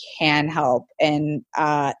he can help, and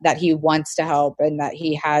that he wants to help, and that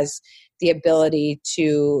he has the ability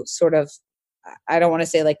to sort of, I don't want to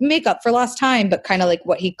say like make up for lost time, but kind of like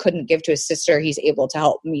what he couldn't give to his sister, he's able to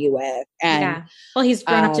help me with. And well, he's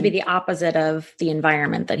grown up to be the opposite of the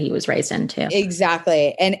environment that he was raised into.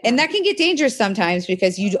 Exactly. And that can get dangerous sometimes,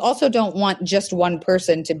 because you also don't want just one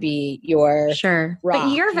person to be your rock,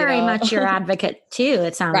 but you're very much your advocate too.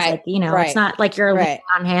 It sounds like, it's not like you're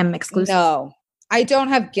on him exclusively. No, I don't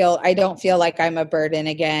have guilt. I don't feel like I'm a burden.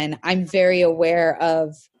 Again, I'm very aware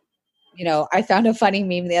of, I found a funny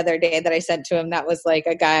meme the other day that I sent to him that was like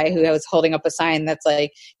a guy who was holding up a sign that's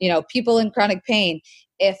like, people in chronic pain,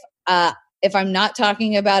 if I'm not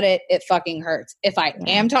talking about it, it fucking hurts. If I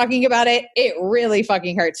am talking about it, it really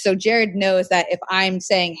fucking hurts. So Jared knows that if I'm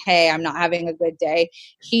saying, hey, I'm not having a good day,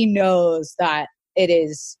 he knows that it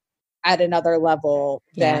is at another level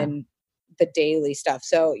than the daily stuff.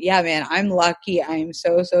 So yeah, man, I'm lucky. I'm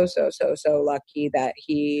so lucky that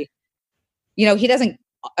he doesn't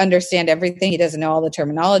understand everything. He doesn't know all the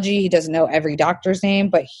terminology. He doesn't know every doctor's name,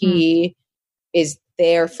 but he is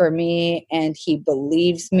there for me, and he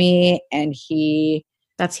believes me, and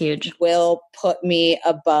that's huge. Will put me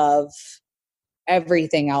above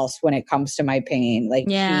everything else when it comes to my pain. Like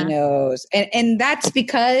he knows. And that's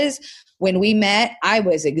because when we met, I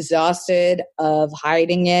was exhausted of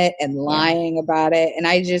hiding it and lying about it. And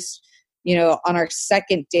I just, on our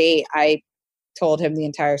second date, I told him the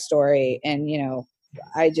entire story, and,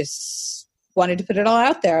 I just wanted to put it all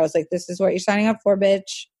out there. I was like, this is what you're signing up for,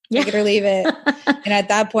 bitch. Take it or leave it. And at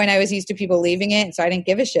that point I was used to people leaving it. And so I didn't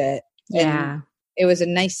give a shit. Yeah. And it was a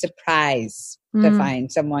nice surprise to find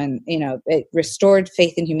someone, it restored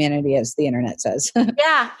faith in humanity, as the internet says.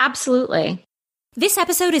 Yeah, absolutely. This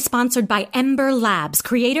episode is sponsored by Ember Labs,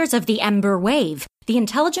 creators of the Ember Wave, the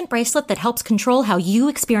intelligent bracelet that helps control how you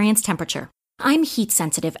experience temperature. I'm heat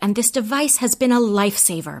sensitive, and this device has been a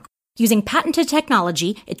lifesaver. Using patented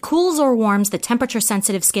technology, it cools or warms the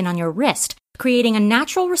temperature-sensitive skin on your wrist, creating a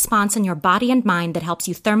natural response in your body and mind that helps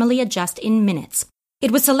you thermally adjust in minutes.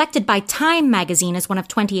 It was selected by Time magazine as one of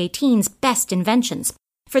 2018's best inventions.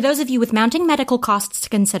 For those of you with mounting medical costs to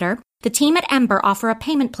consider, the team at Ember offer a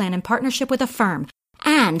payment plan in partnership with a firm.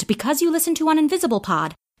 And because you listen to an Invisible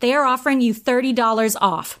Pod, they are offering you $30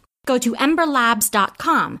 off. Go to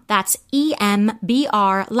emberlabs.com, that's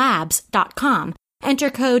EMBR labs.com.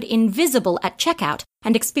 Enter code INVISIBLE at checkout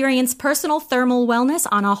and experience personal thermal wellness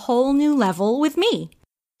on a whole new level with me.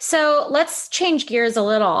 So let's change gears a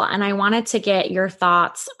little. And I wanted to get your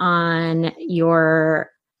thoughts on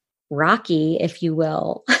your rocky, if you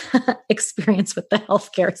will, experience with the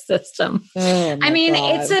healthcare system. Oh my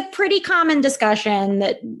God. It's a pretty common discussion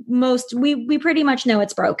that we pretty much know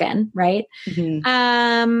it's broken, right?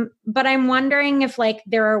 Mm-hmm. But I'm wondering if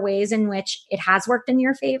there are ways in which it has worked in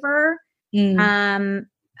your favor,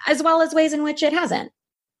 as well as ways in which it hasn't.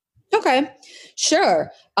 Okay, sure.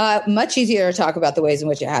 Much easier to talk about the ways in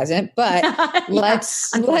which it hasn't, but let's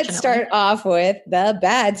start off with the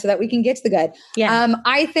bad so that we can get to the good. Yeah.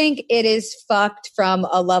 I think it is fucked from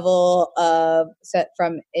a level of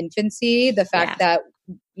from infancy. The fact that,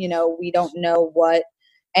 we don't know what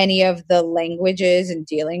any of the language is in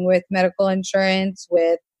dealing with medical insurance,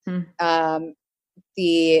 with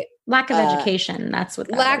the lack of education. That's what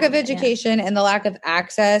lack of education and the lack of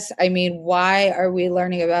access. I mean, why are we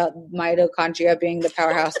learning about mitochondria being the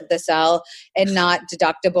powerhouse of the cell and not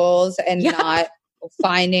deductibles and not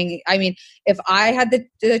finding? I mean, if I had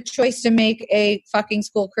the choice to make a fucking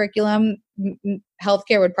school curriculum,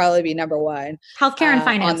 healthcare would probably be number one. Healthcare and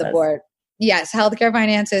finances on the board. Yes, healthcare,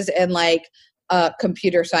 finances, and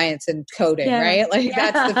computer science and coding. Right?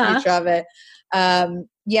 That's the future of it.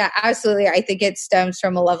 Yeah, absolutely. I think it stems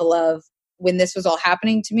from a level of when this was all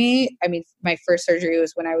happening to me. I mean, my first surgery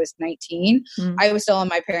was when I was 19. I was still on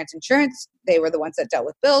my parents' insurance. They were the ones that dealt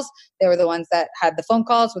with bills. They were the ones that had the phone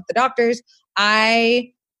calls with the doctors.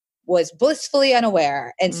 I was blissfully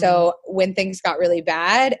unaware. And so when things got really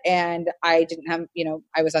bad and I didn't have,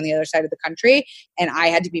 I was on the other side of the country and I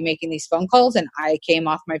had to be making these phone calls and I came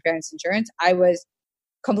off my parents' insurance, I was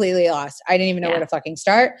completely lost. I didn't even know where to fucking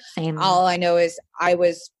start. Same. All I know is I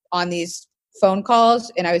was on these phone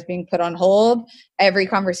calls and I was being put on hold. Every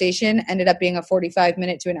conversation ended up being a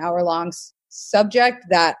 45-minute to an hour-long subject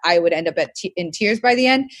that I would end up in tears by the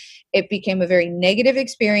end. It became a very negative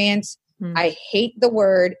experience. I hate the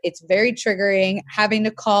word. It's very triggering. Having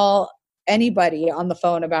to call anybody on the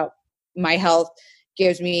phone about my health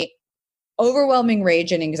gives me overwhelming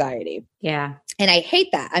rage and anxiety. Yeah. And I hate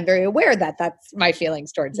that. I'm very aware that that's my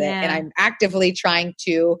feelings towards it. And I'm actively trying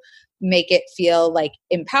to make it feel like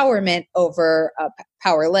empowerment over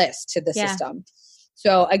powerless to the system.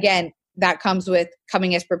 So again, that comes with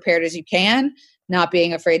coming as prepared as you can, not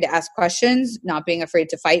being afraid to ask questions, not being afraid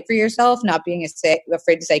to fight for yourself, not being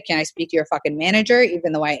afraid to say, can I speak to your fucking manager?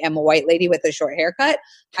 Even though I am a white lady with a short haircut,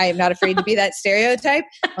 I am not afraid to be that stereotype.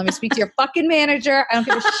 Let me speak to your fucking manager. I don't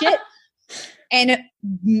give a shit. And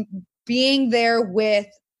being there with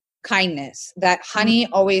kindness, that honey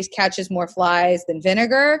always catches more flies than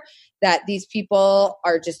vinegar, that these people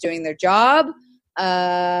are just doing their job.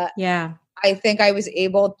 I think I was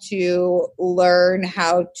able to learn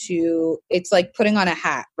how to, it's like putting on a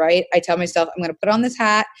hat, right? I tell myself, I'm going to put on this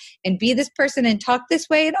hat and be this person and talk this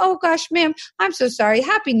way. And oh gosh, ma'am, I'm so sorry.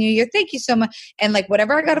 Happy New Year. Thank you so much. And like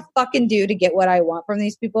whatever I got to fucking do to get what I want from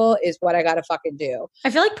these people is what I got to fucking do. I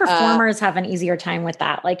feel like performers have an easier time with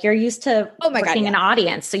that. Like you're used to working an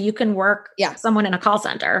audience, so you can work someone in a call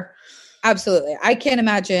center. Absolutely. I can't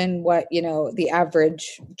imagine what, the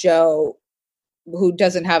average Joe who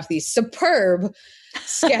doesn't have these superb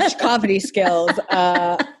sketch comedy skills.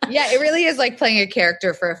 It really is like playing a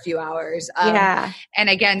character for a few hours. And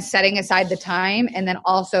again, setting aside the time and then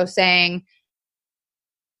also saying,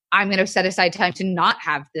 I'm going to set aside time to not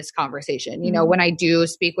have this conversation. When I do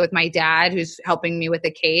speak with my dad, who's helping me with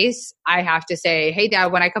the case, I have to say, hey,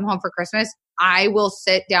 Dad, when I come home for Christmas, I will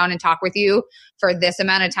sit down and talk with you for this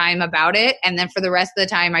amount of time about it. And then for the rest of the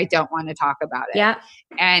time, I don't want to talk about it. Yeah.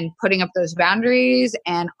 And putting up those boundaries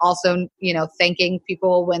and also, thanking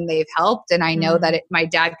people when they've helped. And I know that my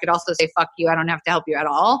dad could also say, fuck you, I don't have to help you at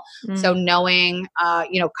all. So knowing,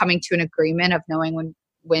 coming to an agreement of knowing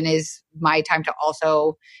when is my time to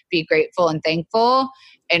also be grateful and thankful,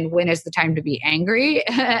 and when is the time to be angry.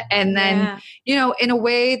 And then, in a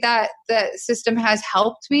way that the system has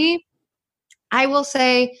helped me, I will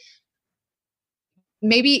say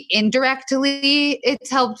maybe indirectly it's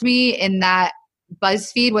helped me in that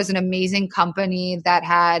Buzzfeed was an amazing company that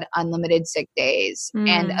had unlimited sick days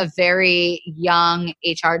and a very young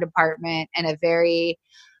HR department and a very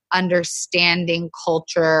understanding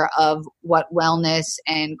culture of what wellness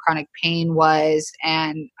and chronic pain was.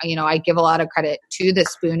 And, I give a lot of credit to the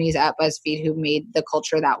Spoonies at Buzzfeed who made the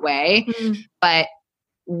culture that way. But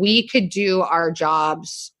we could do our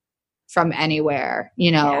jobs from anywhere,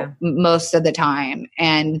 most of the time.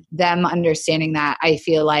 And them understanding that, I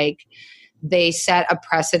feel like they set a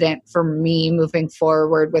precedent for me moving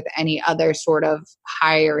forward with any other sort of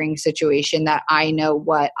hiring situation, that I know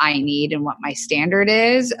what I need and what my standard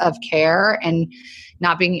is of care and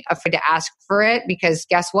not being afraid to ask for it, because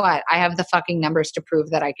guess what? I have the fucking numbers to prove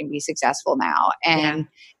that I can be successful now. And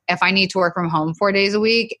if I need to work from home 4 days a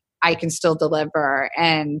week, I can still deliver.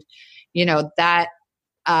 And, that,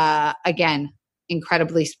 again,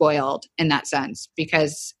 incredibly spoiled in that sense,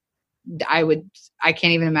 because I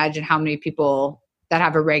can't even imagine how many people that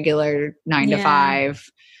have a regular 9 to 5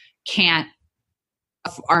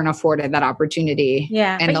 aren't afforded that opportunity.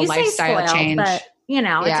 Yeah. And the lifestyle spoiled, change. But,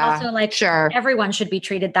 it's also like everyone should be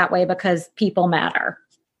treated that way because people matter.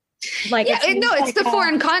 Like, it's the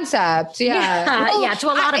foreign concept. Yeah. Well, to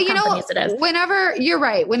a lot of companies it is.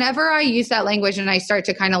 Whenever I use that language and I start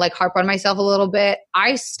to kind of like harp on myself a little bit,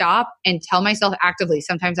 I stop and tell myself actively.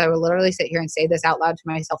 Sometimes I will literally sit here and say this out loud to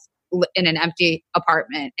myself in an empty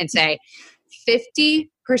apartment and say, 50%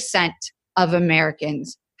 of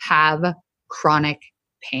Americans have chronic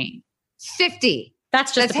pain. 50.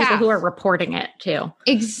 That's just the people who are reporting it too.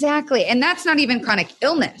 Exactly. And that's not even chronic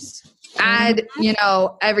illness. Add,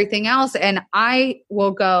 everything else. And I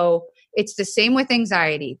will go, it's the same with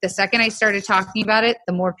anxiety. The second I started talking about it,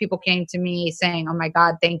 the more people came to me saying, oh my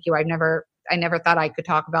God, thank you. I never thought I could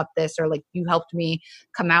talk about this, or like you helped me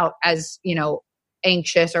come out as,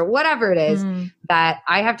 anxious or whatever it is, that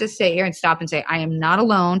I have to sit here and stop and say, I am not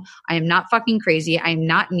alone. I am not fucking crazy. I am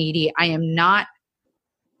not needy. I am not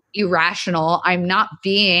irrational. I'm not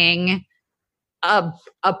being a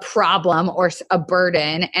problem or a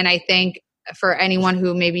burden. And I think for anyone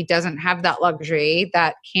who maybe doesn't have that luxury,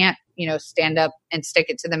 that can't, stand up and stick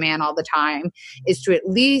it to the man all the time, is to at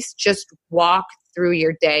least just walk through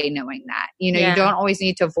your day knowing that, you don't always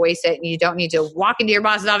need to voice it, and you don't need to walk into your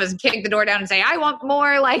boss's office and kick the door down and say, I want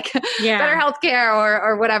more better healthcare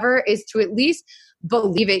or whatever, is to at least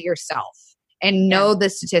believe it yourself and know the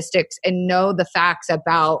statistics and know the facts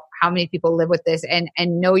about how many people live with this, and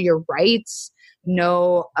know your rights.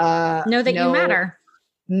 Know that you matter.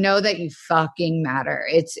 Know that you fucking matter.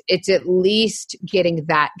 It's at least getting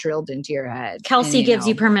that drilled into your head. Kelsey gives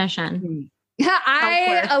you permission.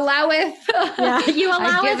 I alloweth. Yeah, you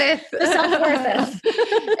alloweth the self-wortheth.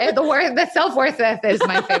 The self-wortheth is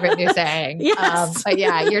my favorite new saying. Yes. But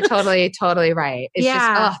yeah, you're totally right. It's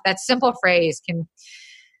just, that simple phrase can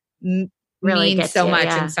really mean so much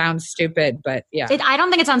and sounds stupid, but I don't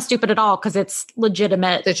think it sounds stupid at all, because it's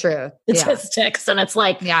legitimate. The truth. Statistics. And it's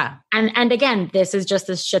like, and again, this is just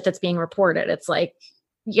this shit that's being reported. It's like,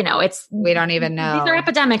 we don't even know. These are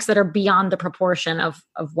epidemics that are beyond the proportion of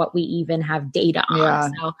what we even have data on. Yeah.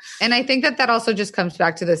 So. And I think that also just comes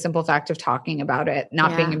back to the simple fact of talking about it,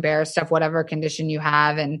 not being embarrassed of whatever condition you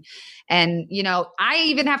have. And, I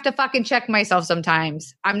even have to fucking check myself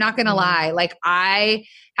sometimes. I'm not going to lie. Like, I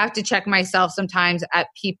have to check myself sometimes at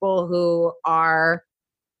people who are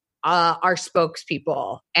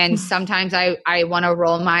spokespeople. And sometimes I want to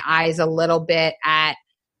roll my eyes a little bit at,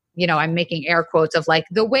 I'm making air quotes of like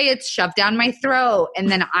the way it's shoved down my throat.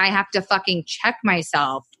 And then I have to fucking check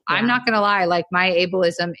myself. Yeah. I'm not going to lie. Like, my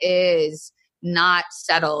ableism is not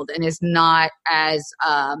settled and is not as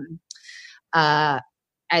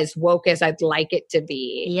woke as I'd like it to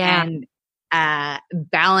be. Yeah. And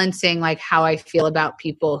balancing like how I feel about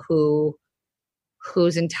people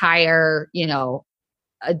whose entire,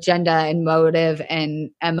 agenda and motive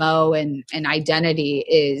and MO and identity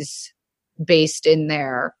is based in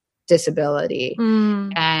their disability.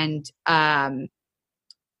 And I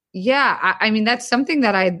mean, that's something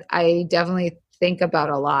that I definitely think about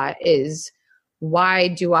a lot, is why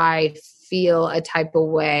do I feel a type of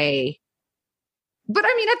way? But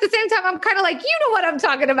I mean, at the same time, I'm kind of like, you know what I'm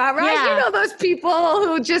talking about, right? Yeah. You know those people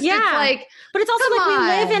who just, it's like, but it's also like we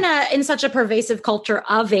live in such a pervasive culture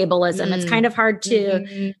of ableism. It's kind of hard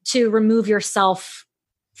to remove yourself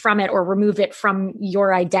from it or remove it from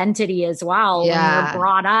your identity as well. When you're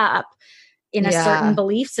brought up in a certain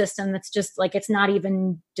belief system that's just like, it's not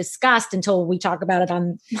even discussed until we talk about it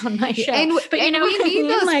on my show. But we need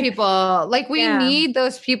those people. Like, we need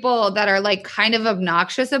those people that are like kind of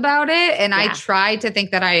obnoxious about it. And I try to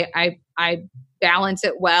think that I balance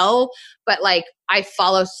it well, but like, I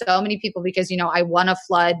follow so many people because, I want to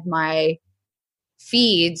flood my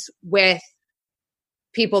feeds with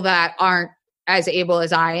people that aren't as able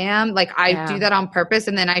as I am. Like, I do that on purpose.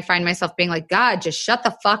 And then I find myself being like, God, just shut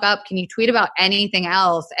the fuck up. Can you tweet about anything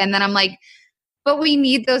else? And then I'm like, but we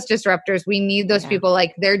need those disruptors. We need those people.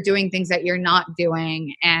 Like, they're doing things that you're not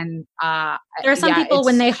doing. And there are some people,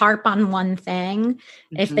 when they harp on one thing,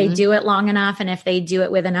 if they do it long enough and if they do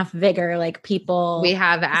it with enough vigor, like, people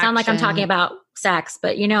sound like I'm talking about sex,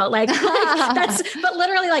 but like that's, but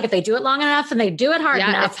literally, like, if they do it long enough and they do it hard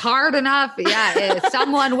enough, it's hard enough.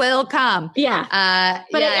 Someone will come. But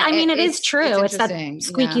it is true. It's that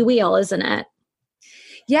squeaky wheel, isn't it?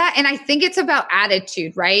 Yeah. And I think it's about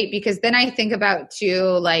attitude, right? Because then I think about too,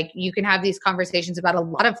 like, you can have these conversations about a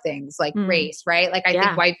lot of things like race, right? Like, I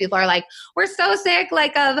think white people are like, we're so sick,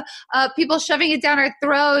 like, of people shoving it down our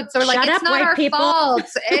throats, or like, it's not our fault.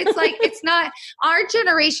 It's like, it's not, our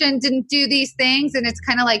generation didn't do these things. And it's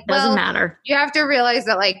kind of like, doesn't matter. You have to realize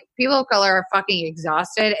that, like, people of color are fucking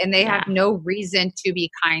exhausted and they have no reason to be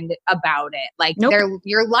kind about it. Like,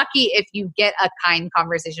 you're lucky if you get a kind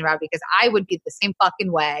conversation about it, because I would be the same fucking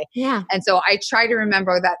way. Yeah. And so I try to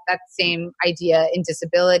remember that same idea in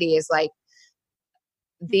disability is like,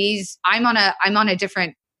 I'm on a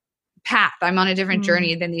different path. I'm on a different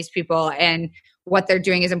journey than these people, and what they're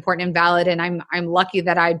doing is important and valid. And I'm lucky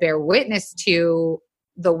that I bear witness to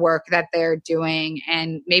the work that they're doing.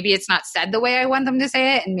 And maybe it's not said the way I want them to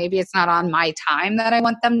say it. And maybe it's not on my time that I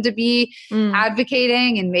want them to be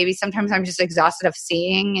advocating. And maybe sometimes I'm just exhausted of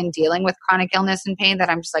seeing and dealing with chronic illness and pain, that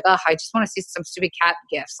I'm just like, oh, I just want to see some stupid cat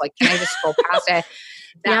gifs. Like, can I just scroll past it?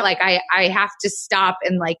 That like, I have to stop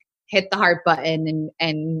and like hit the heart button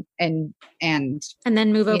and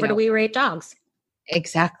then move over to We Rate Dogs.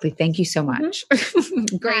 Exactly. Thank you so much.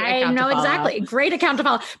 Great. I know exactly. Great account to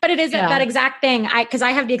follow. But it is that exact thing. Because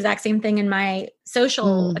I have the exact same thing in my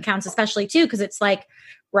social accounts, especially too, because it's like,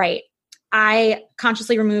 right, I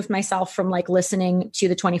consciously removed myself from like listening to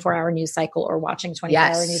the 24-hour news cycle or watching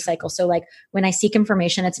 24-hour news cycle. So like, when I seek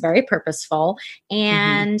information, it's very purposeful.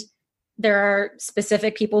 And there are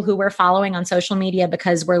specific people who we're following on social media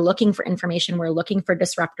because we're looking for information. We're looking for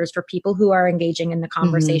disruptors, for people who are engaging in the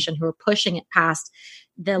conversation, who are pushing it past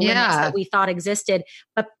the limits that we thought existed.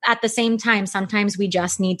 But at the same time, sometimes we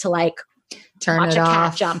just need to like watch a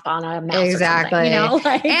cat jump on a mouse. Exactly.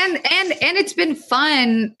 Like, and it's been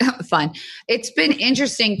fun. It's been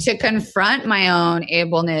interesting to confront my own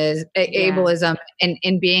ableism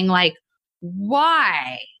and being like,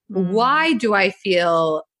 why do I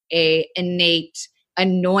feel a innate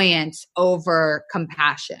annoyance over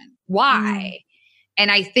compassion? Why?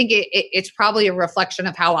 And I think it's probably a reflection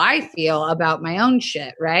of how I feel about my own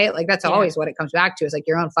shit, right? Like, that's always what it comes back to, is like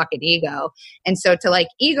your own fucking ego. And so to like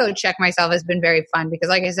ego check myself has been very fun, because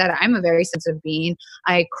like I said, I'm a very sensitive being.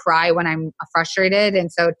 I cry when I'm frustrated.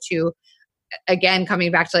 And so to, again,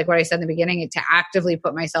 coming back to like what I said in the beginning, to actively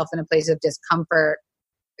put myself in a place of discomfort,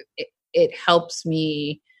 it helps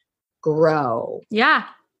me grow. Yeah.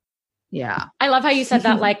 Yeah. I love how you said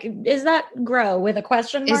that. Like, is that grow with a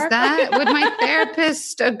question mark? Is that, would my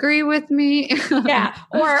therapist agree with me? Yeah.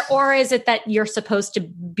 Or is it that you're supposed to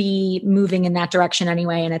be moving in that direction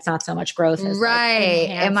anyway, and it's not so much growth as right.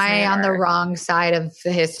 Am I on the wrong side of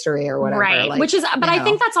the history or whatever? Right. Like, which is, but I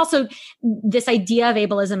think that's also this idea of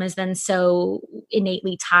ableism is then so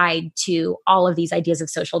innately tied to all of these ideas of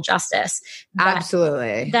social justice.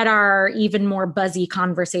 Absolutely. That are even more buzzy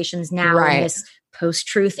conversations now in this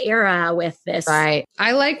post-truth era with this. Right.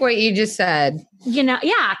 I like what you just said. You know,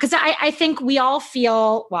 yeah, because I think we all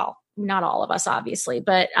feel, well, not all of us, obviously,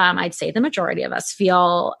 but I'd say the majority of us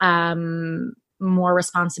feel more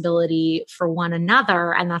responsibility for one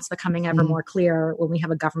another. And that's becoming ever more clear when we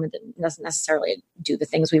have a government that doesn't necessarily do the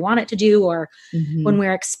things we want it to do, or when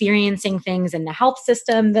we're experiencing things in the health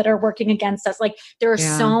system that are working against us. Like, there are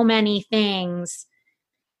so many things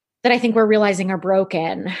that I think we're realizing are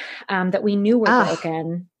broken, that we knew were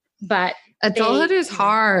broken, but adulthood is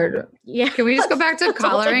hard. Yeah. Can we just go back to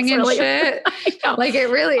coloring and really shit? Like, it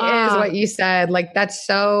really is what you said. Like, that's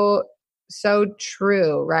so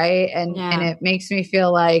true. Right. And it makes me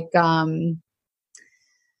feel like, again,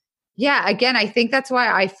 I think that's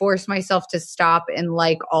why I force myself to stop and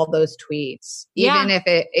like all those tweets, even if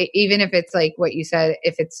it's like what you said,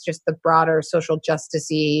 if it's just the broader social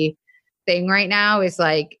justice-y thing right now, is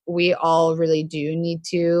like, we all really do need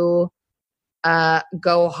to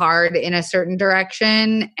go hard in a certain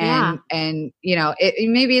direction. And you know,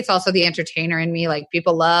 maybe it's also the entertainer in me. Like,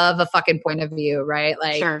 people love a fucking point of view, right?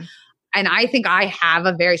 Like, sure. And I think I have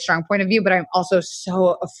a very strong point of view, but I'm also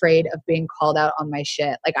so afraid of being called out on my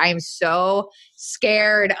shit. Like, I am so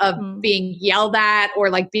scared of being yelled at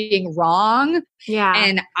or like being wrong. Yeah.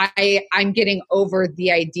 And I'm getting over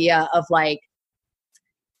the idea of like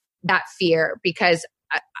that fear, because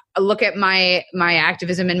I look at my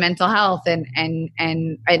activism in mental health and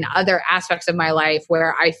other aspects of my life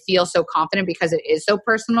where I feel so confident because it is so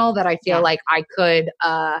personal that I feel like I could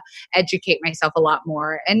educate myself a lot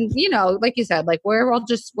more. And, you know, like you said, like we're all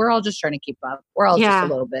just trying to keep up. We're all just a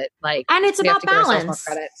little bit like, and it's about balance. More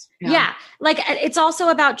credit. Yeah. Like, it's also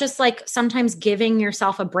about just like sometimes giving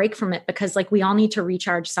yourself a break from it, because like we all need to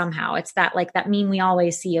recharge somehow. It's that like that meme we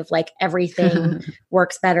always see of like everything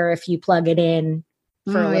works better if you plug it in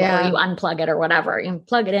for a little, or you unplug it or whatever. You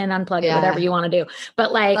plug it in, unplug it, whatever you want to do.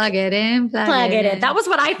 But like, plug it in, plug it in. That was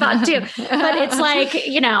what I thought too. But it's like,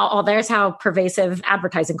 you know, there's how pervasive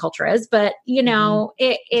advertising culture is. But you know,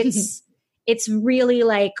 it's really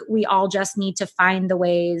like we all just need to find the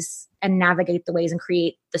ways and navigate the ways and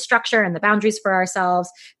create the structure and the boundaries for ourselves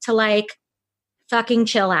to like fucking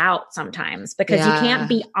chill out sometimes, because you can't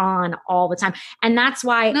be on all the time. And that's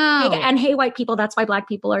why, hey, white people, that's why Black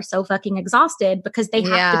people are so fucking exhausted, because they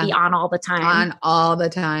have to be on all the time. On all the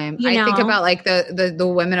time. I think about like the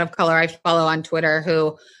women of color I follow on Twitter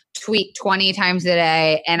who tweet 20 times a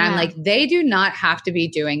day. And I'm like, they do not have to be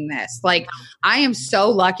doing this. Like, I am so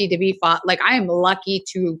lucky to be I am lucky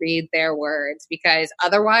to read their words, because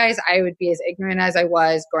otherwise I would be as ignorant as I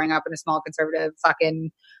was growing up in a small conservative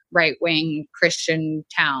fucking right-wing Christian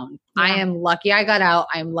town. I am lucky I got out.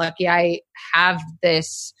 I'm lucky I have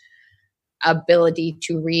this ability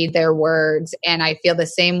to read their words. And I feel the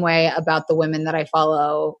same way about the women that I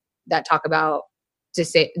follow that talk about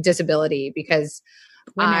disability, because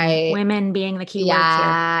women being the key word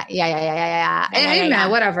here.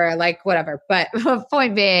 And whatever. But the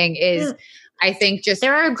point being is, I think just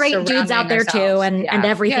there are great dudes out there too, and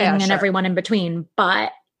everything and everyone in between.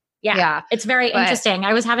 But it's very interesting.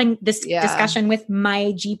 I was having this discussion with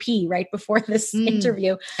my GP right before this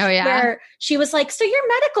interview. Where she was like, so your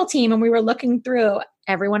medical team, and we were looking through,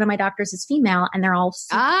 every one of my doctors is female, and they're all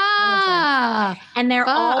super intelligent. And they're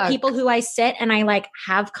all people who I sit and I like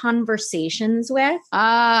have conversations with.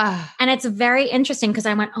 And it's very interesting, because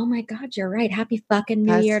I went, oh my God, you're right. Happy fucking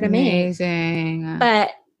New Year to me. Amazing.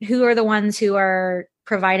 But who are the ones who are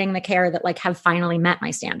providing the care that like have finally met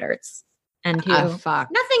my standards? And who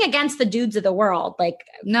nothing against the dudes of the world. Like,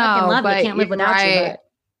 no, fucking love but you, can't live without you.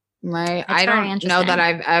 But, I don't know that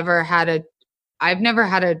I've never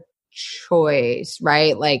had a choice,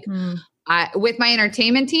 right? Like, with my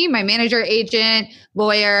entertainment team, my manager, agent,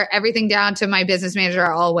 lawyer, everything down to my business manager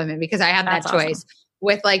are all women, because I have that choice. Awesome.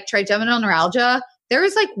 With like trigeminal neuralgia, there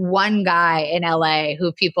was like one guy in LA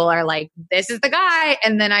who people are like, this is the guy.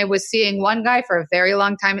 And then I was seeing one guy for a very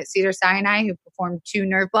long time at Cedars-Sinai who performed 2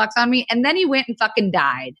 nerve blocks on me. And then he went and fucking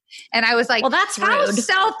died. And I was like, well, that's how rude.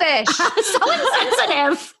 Selfish. So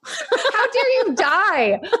insensitive. How dare you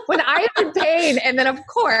die when I am in pain? And then of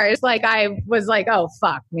course, like I was like, oh,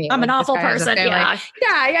 fuck me. I'm an awful person. Yeah.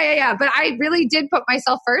 But I really did put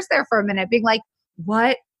myself first there for a minute, being like,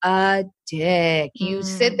 what a dick. You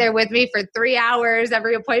sit there with me for 3 hours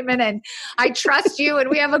every appointment and I trust you and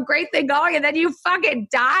we have a great thing going and then you fucking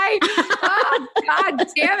die. Oh, God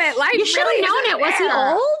damn it. Life you should have known it. Was he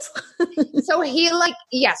old? So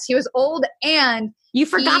yes, he was old and you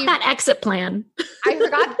forgot that exit plan. I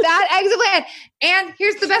forgot that exit plan. And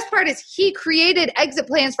here's the best part is he created exit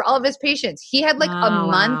plans for all of his patients. He had a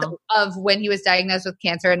month of when he was diagnosed with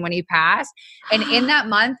cancer and when he passed. And in that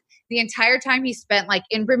month, the entire time he spent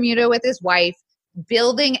in Bermuda with his wife,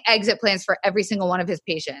 building exit plans for every single one of his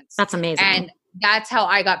patients. That's amazing. And that's how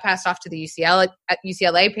I got passed off to the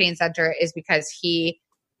UCLA Pain Center is because he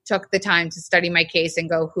took the time to study my case and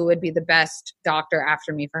go, who would be the best doctor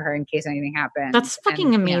after me for her in case anything happened. That's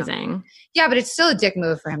fucking amazing. Yeah, but it's still a dick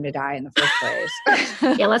move for him to die in the first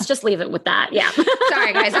place. Yeah, let's just leave it with that. Yeah.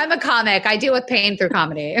 Sorry, guys. I'm a comic. I deal with pain through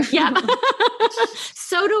comedy. Yeah.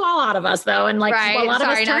 So do a lot of us, though. And right. a lot of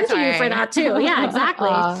us turn to you for that, too. Yeah, exactly.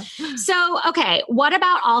 So, okay. What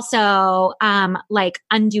about also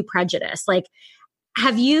undue prejudice?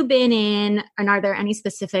 Have you been in, and are there any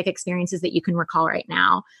specific experiences that you can recall right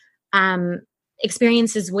now?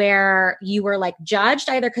 Experiences where you were judged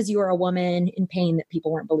either because you were a woman in pain that people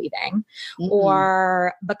weren't believing,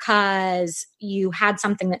 or because you had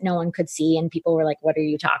something that no one could see and people were like, what are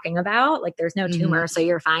you talking about? There's no tumor, so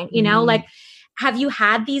you're fine. You know, have you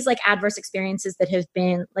had these adverse experiences that have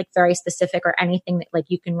been very specific or anything that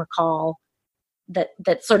you can recall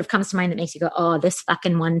that sort of comes to mind that makes you go, oh, this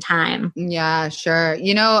fucking one time? Yeah, sure.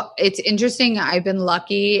 You know, it's interesting. I've been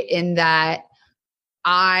lucky in that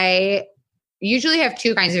I usually have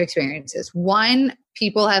two kinds of experiences. One,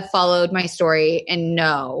 people have followed my story and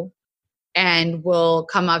know and will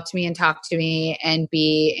come up to me and talk to me and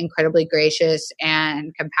be incredibly gracious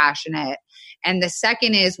and compassionate. And the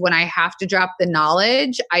second is when I have to drop the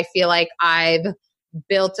knowledge, I feel like I've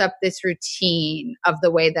built up this routine of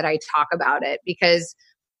the way that I talk about it, because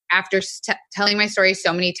after telling my story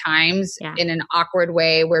so many times in an awkward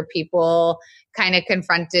way where people kind of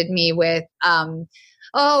confronted me with,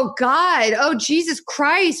 oh God, oh Jesus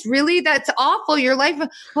Christ, really? That's awful. Your life,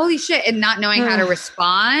 holy shit. And not knowing how to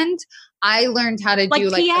respond. I learned how to do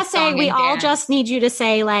PSA, we all just need you to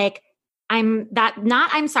say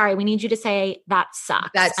I'm sorry. We need you to say that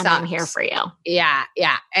sucks. That sucks. And I'm here for you. Yeah.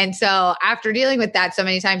 Yeah. And so after dealing with that so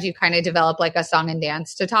many times, you kind of develop a song and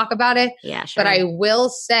dance to talk about it. Yeah, sure. But I will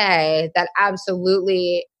say that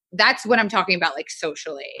absolutely, that's what I'm talking about,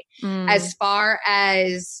 socially. As far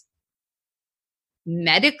as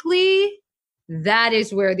medically, that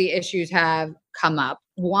is where the issues have come up.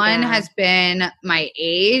 One has been my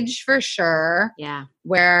age for sure. Yeah.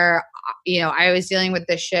 Where, I was dealing with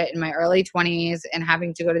this shit in my early 20s and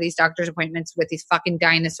having to go to these doctor's appointments with these fucking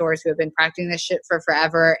dinosaurs who have been practicing this shit for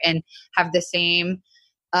forever and have the same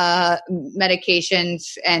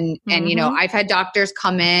medications. And I've had doctors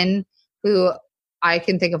come in who I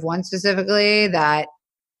can think of one specifically that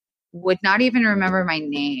would not even remember my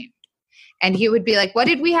name. And he would be like, what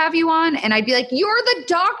did we have you on? And I'd be like, you're the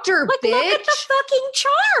doctor, bitch. Look at the fucking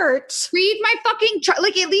chart. Read my fucking chart.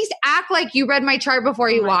 At least act like you read my chart before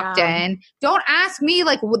you walked in. Don't ask me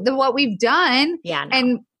what we've done. Yeah. No.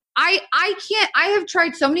 And I can't, I have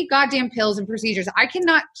tried so many goddamn pills and procedures. I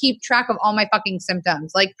cannot keep track of all my fucking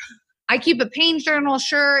symptoms. I keep a pain journal,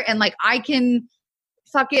 sure. And I can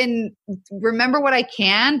fucking remember what I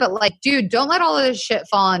can, but dude, don't let all of this shit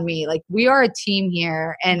fall on me. We are a team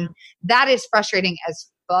here. And that is frustrating as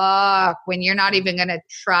fuck when you're not even going to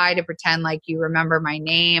try to pretend like you remember my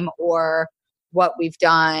name or what we've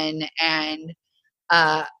done. And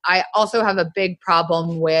I also have a big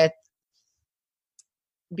problem with,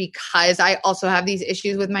 because I also have these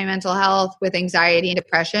issues with my mental health, with anxiety and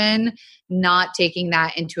depression, not taking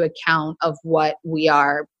that into account of what we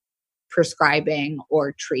are prescribing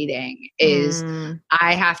or treating is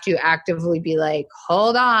I have to actively be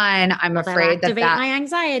hold on, I'm afraid that my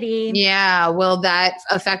anxiety. Yeah. Will that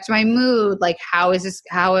affect my mood? How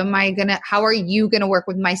are you going to work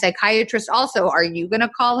with my psychiatrist? Also, are you going to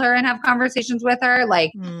call her and have conversations with her?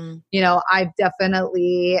 I've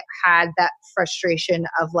definitely had that frustration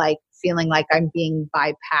of feeling like I'm being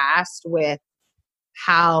bypassed with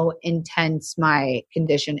how intense my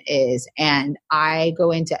condition is. And I go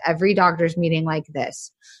into every doctor's meeting like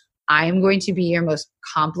this. I am going to be your most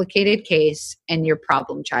complicated case and your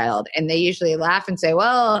problem child. And they usually laugh and say,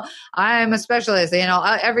 well, I'm a specialist.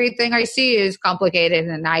 Everything I see is complicated.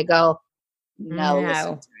 And I go, no.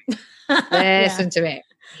 Listen to me. Listen to me.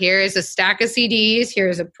 Here is a stack of CDs.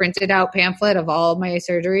 Here's a printed out pamphlet of all of my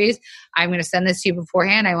surgeries. I'm going to send this to you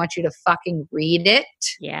beforehand. I want you to fucking read it.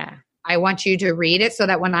 Yeah. I want you to read it so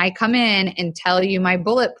that when I come in and tell you my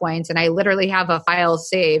bullet points, and I literally have a file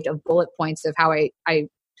saved of bullet points of how I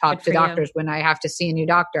talk to doctors when I have to see a new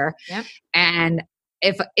doctor. Yep. And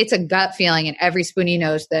if it's a gut feeling, and every Spoonie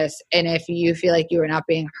knows this, and if you feel like you are not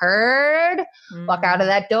being heard, walk out of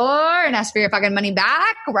that door and ask for your fucking money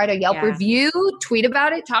back, write a Yelp review, tweet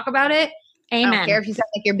about it, talk about it. Amen. I don't care if you sound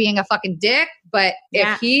like you're being a fucking dick, but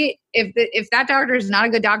if that doctor is not a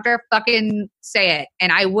good doctor, fucking say it.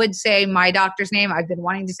 And I would say my doctor's name. I've been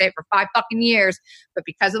wanting to say it for 5 fucking years, but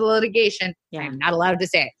because of the litigation, I'm not allowed to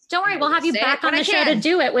say it. Don't worry, we'll have you back on the show to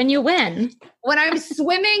do it when you win. When I'm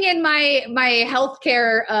swimming in my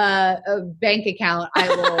healthcare bank account, I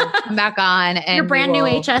will come back on and your brand new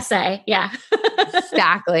HSA. Yeah.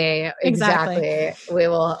 Exactly. We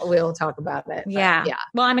will talk about it. Yeah.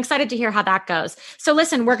 Well, I'm excited to hear how that goes. So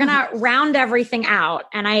listen, we're going to round everything out,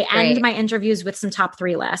 and I end my interviews with some top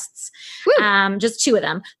 3 lists. Just 2 of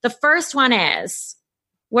them. The first one is,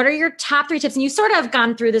 what are your top 3 tips? And you sort of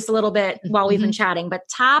gone through this a little bit while we've been chatting, but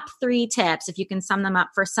top 3 tips, if you can sum them up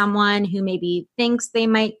for someone who maybe thinks they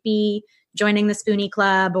might be joining the Spoonie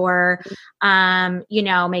Club, or,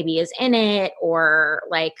 maybe is in it, or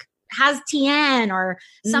like has TN, or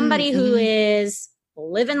somebody who is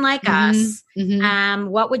living like us.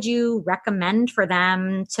 What would you recommend for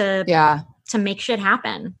them to make shit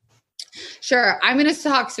happen? Sure. I'm going to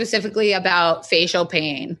talk specifically about facial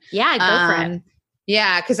pain. Yeah, go for it.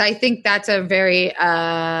 Yeah, because I think that's a very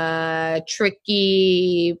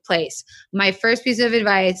tricky place. My first piece of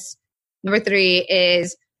advice, number 3,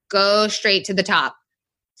 is go straight to the top.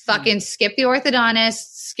 Fucking skip the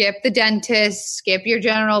orthodontist, skip the dentist, skip your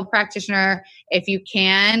general practitioner. If you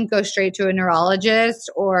can, go straight to a neurologist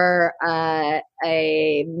or a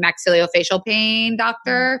maxillofacial pain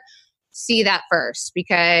doctor. See that first,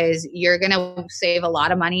 because you're going to save a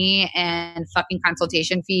lot of money and fucking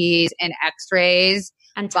consultation fees and x-rays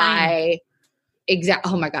and time.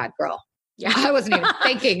 Oh my God, girl. Yeah. I wasn't even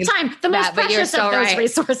thinking time, the most precious of those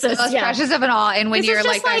resources. The most precious of it all. And when you're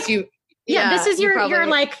like this, this is you're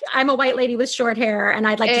like, I'm a white lady with short hair and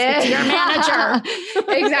I'd like to speak to your manager.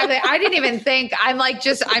 Exactly. I didn't even think.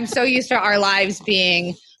 I'm so used to our lives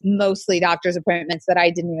being mostly doctor's appointments that I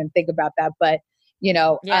didn't even think about that. But,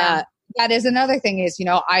 that is another thing is,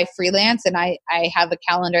 I freelance and I have a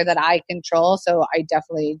calendar that I control. So I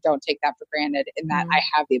definitely don't take that for granted in that I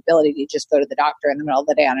have the ability to just go to the doctor in the middle of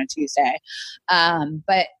the day on a Tuesday.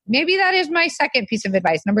 But maybe that is my second piece of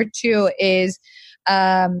advice. Number 2 is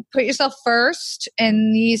put yourself first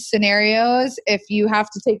in these scenarios. If you have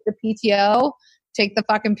to take the PTO, take the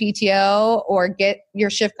fucking PTO or get your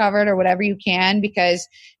shift covered or whatever you can, because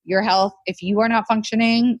your health, if you are not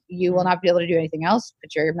functioning, you will not be able to do anything else.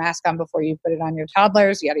 Put your mask on before you put it on your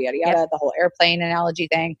toddlers, yada, yada, yada, the whole airplane analogy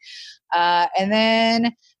thing. And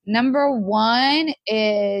then number 1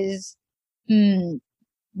 is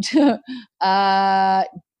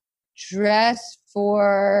dress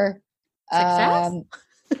for success.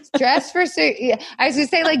 Dress for, I was gonna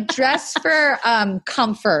say like dress for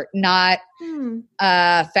comfort, not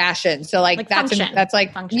fashion. So like that's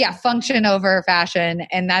function. Function over fashion,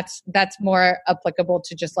 and that's more applicable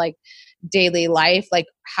to just like daily life. Like,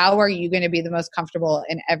 how are you going to be the most comfortable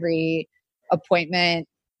in every appointment,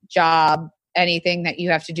 job, anything that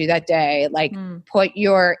you have to do that day? Like, put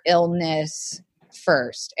your illness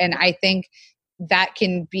first, and I think that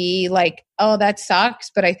can be like, oh, that sucks,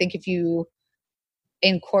 but I think if you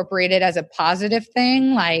incorporate it as a positive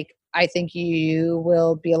thing, like I think you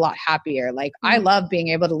will be a lot happier. Like I love being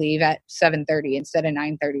able to leave at 7:30 instead of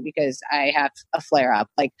 9:30 because I have a flare up.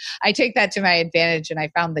 Like I take that to my advantage and I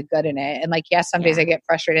found the good in it. And like, yes, some days I get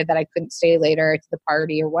frustrated that I couldn't stay later to the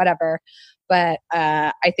party or whatever. But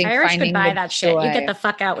I think Irish finding could buy that shit. You get the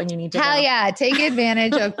fuck out when you need to. Hell yeah. Take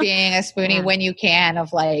advantage of being a Spoonie when you can,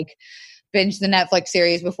 of like, binge the Netflix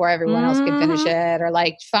series before everyone else can finish it, or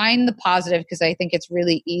like find the positive, because I think it's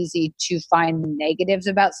really easy to find negatives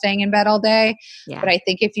about staying in bed all day. Yeah. But I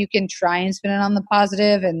think if you can try and spin it on the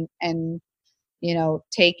positive and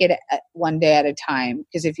take it one day at a time,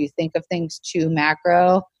 because if you think of things too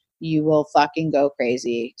macro, you will fucking go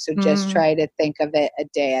crazy. So just try to think of it a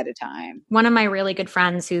day at a time. One of my really good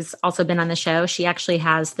friends who's also been on the show, she actually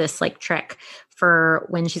has this like trick for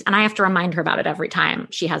when and I have to remind her about it every time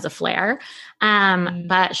she has a flare.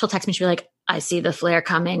 But she'll text me, she'll be like, I see the flare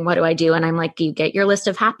coming. What do I do? And I'm like, you get your list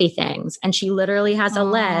of happy things. And she literally has a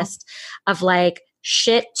list of like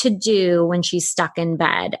shit to do when she's stuck in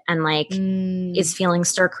bed and like is feeling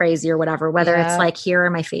stir crazy or whatever, whether it's like, here are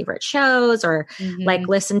my favorite shows, or like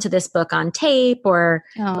listen to this book on tape, or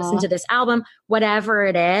listen to this album, whatever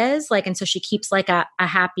it is. Like, and so she keeps like a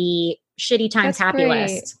happy, shitty times happy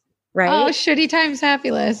list. right? Oh, shitty times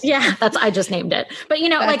happy list. Yeah, I just named it. But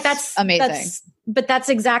that's amazing. But that's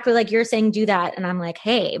exactly like you're saying, do that. And I'm like,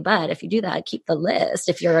 hey, but if you do that, keep the list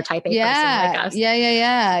if you're a type A person like us.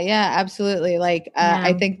 Yeah, absolutely. Like,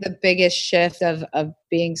 I think the biggest shift of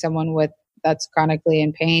being someone that's chronically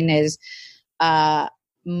in pain is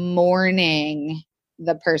mourning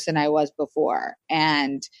the person I was before.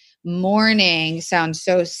 And mourning sounds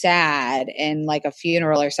so sad in like a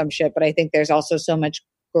funeral or some shit, but I think there's also so much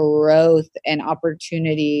growth and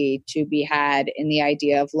opportunity to be had in the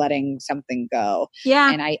idea of letting something go. Yeah.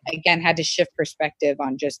 And I, again, had to shift perspective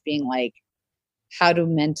on just being like, how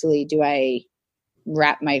mentally do I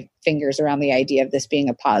wrap my fingers around the idea of this being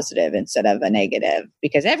a positive instead of a negative,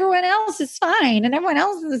 because everyone else is fine and everyone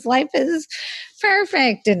else's life is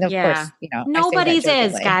perfect. And of course, nobody's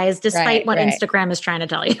is, guys, despite what Instagram is trying to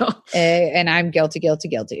tell you. And I'm guilty.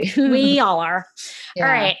 We all are. Yeah.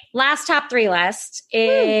 All right. Last top 3 list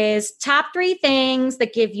is top 3 things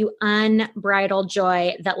that give you unbridled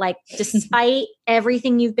joy that, like, despite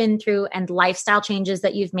everything you've been through and lifestyle changes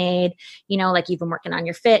that you've made, like you've been working on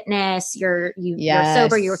your fitness, you're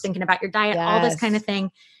sober, you were thinking about your diet, all this kind of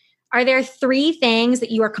thing. Are there 3 things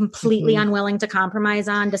that you are completely unwilling to compromise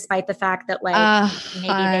on, despite the fact that, like, maybe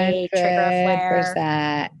they trigger a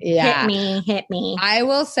flare? Yeah. Hit me. I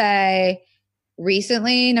will say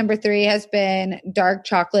recently, number 3 has been dark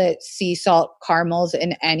chocolate sea salt caramels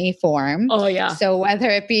in any form. Oh, yeah. So whether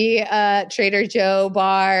it be Trader Joe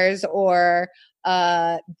bars or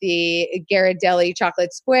the Ghirardelli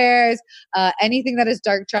chocolate squares, anything that is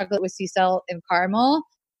dark chocolate with sea salt and caramel,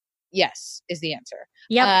 yes, is the answer.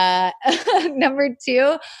 Yep. Number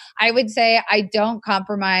 2, I would say I don't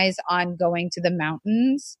compromise on going to the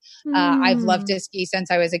mountains. I've loved to ski since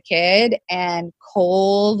I was a kid, and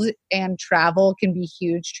cold and travel can be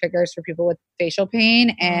huge triggers for people with facial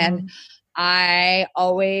pain. And I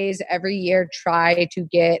always, every year, try to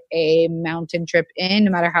get a mountain trip in,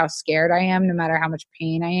 no matter how scared I am, no matter how much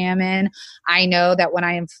pain I am in. I know that when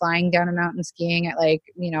I am flying down a mountain skiing at, like,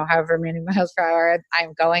 however many miles per hour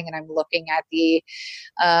I'm going, and I'm looking at the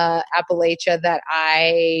Appalachia, that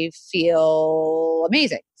I feel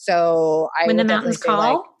amazing. So when the mountains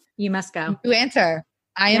call, like, you must go. You answer.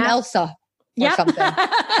 I am Elsa. Or something.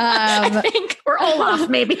 I think, or Olaf,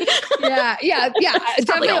 maybe. yeah.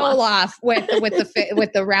 Definitely Olaf with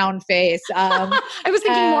the round face. I was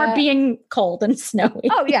thinking more being cold and snowy.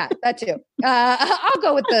 Oh yeah, that too. I'll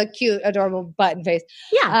go with the cute, adorable button face.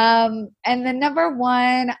 Yeah. And the number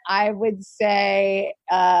 1 I would say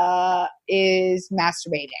is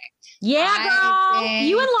masturbating. Yeah, girl.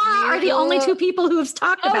 You and Lara are the only 2 people who have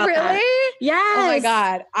talked about really? that. Yes. Oh my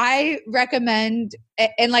God. I recommend,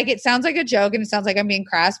 and like, it sounds like a joke and it sounds like I'm being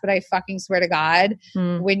crass, but I fucking swear to God,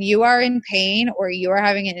 when you are in pain or you are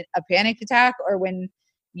having a panic attack, or when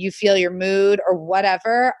you feel your mood or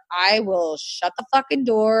whatever, I will shut the fucking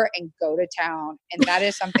door and go to town. And that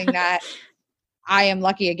is something that I am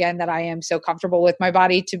lucky, again, that I am so comfortable with my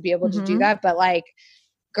body to be able to do that. But like,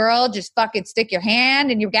 girl, just fucking stick your hand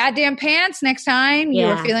in your goddamn pants next time you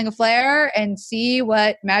are feeling a flare and see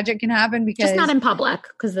what magic can happen. Because just not in public,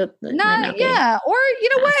 because or you know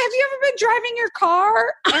what? Have you ever been driving your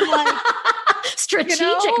car and like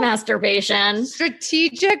strategic masturbation,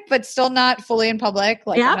 but still not fully in public?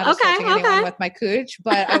 Like, I'm not assaulting anyone with my cooch,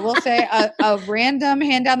 but I will say a random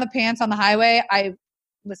hand down the pants on the highway.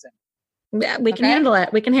 Listen. Yeah, we can handle it.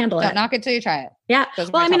 Don't knock it till you try it. Yeah.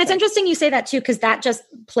 Well, I mean, it's interesting you say that too, because that just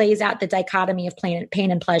plays out the dichotomy of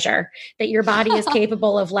pain and pleasure, that your body is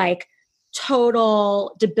capable of like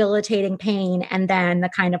total debilitating pain, and then the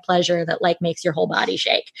kind of pleasure that like makes your whole body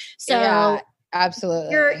shake. So yeah,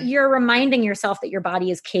 absolutely. You're reminding yourself that your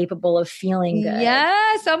body is capable of feeling good.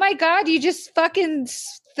 Yes. Oh my God. You just fucking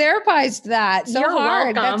therapized that so You're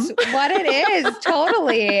hard. Welcome. That's what it is.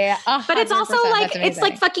 Totally. But it's also like, it's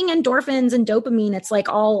like fucking endorphins and dopamine. It's like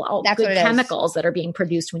all good chemicals that are being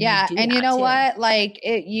produced when you do that. And you know what? Like,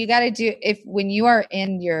 you got to do, when you are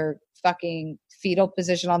in your fucking fetal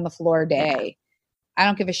position on the floor day, I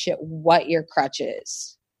don't give a shit what your crutch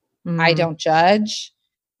is. I don't judge.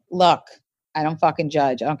 Look, I don't fucking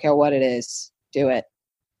judge. I don't care what it is. Do it.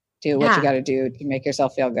 Do what you got to do to make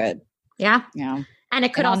yourself feel good. Yeah. And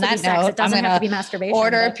it could also be sex. It doesn't have to be masturbation.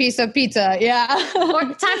 Order a piece of pizza. Yeah.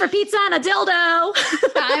 Time for pizza and a dildo.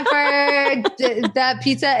 Time for that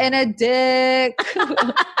pizza and a dick.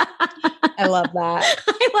 I love that.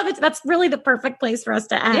 I love it. That's really the perfect place for us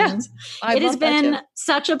to end. Yeah, it has been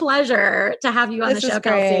such a pleasure to have you on the show,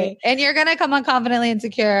 Kelsey. And you're going to come on Confidently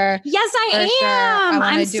Insecure. Yes, I am. Sure.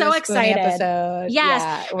 I'm so excited. Episode.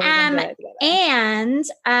 Yes. Yeah,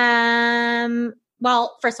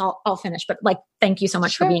 Well, first of all, I'll finish, but like, thank you so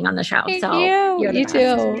much for being on the show. Thank so you. You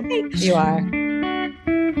too. You are.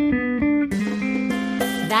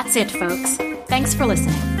 That's it, folks. Thanks for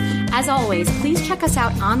listening. As always, please check us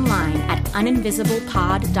out online at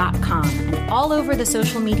uninvisiblepod.com and all over the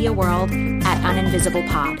social media world at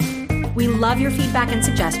uninvisiblepod. We love your feedback and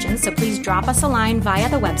suggestions, so please drop us a line via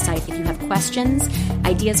the website if you have questions,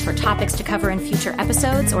 ideas for topics to cover in future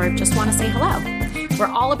episodes, or just want to say hello. We're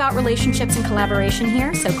all about relationships and collaboration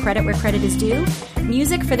here, so credit where credit is due.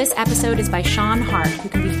 Music for this episode is by Sean Hart, who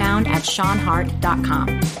can be found at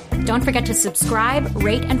seanhart.com. Don't forget to subscribe,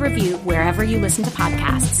 rate, and review wherever you listen to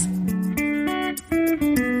podcasts.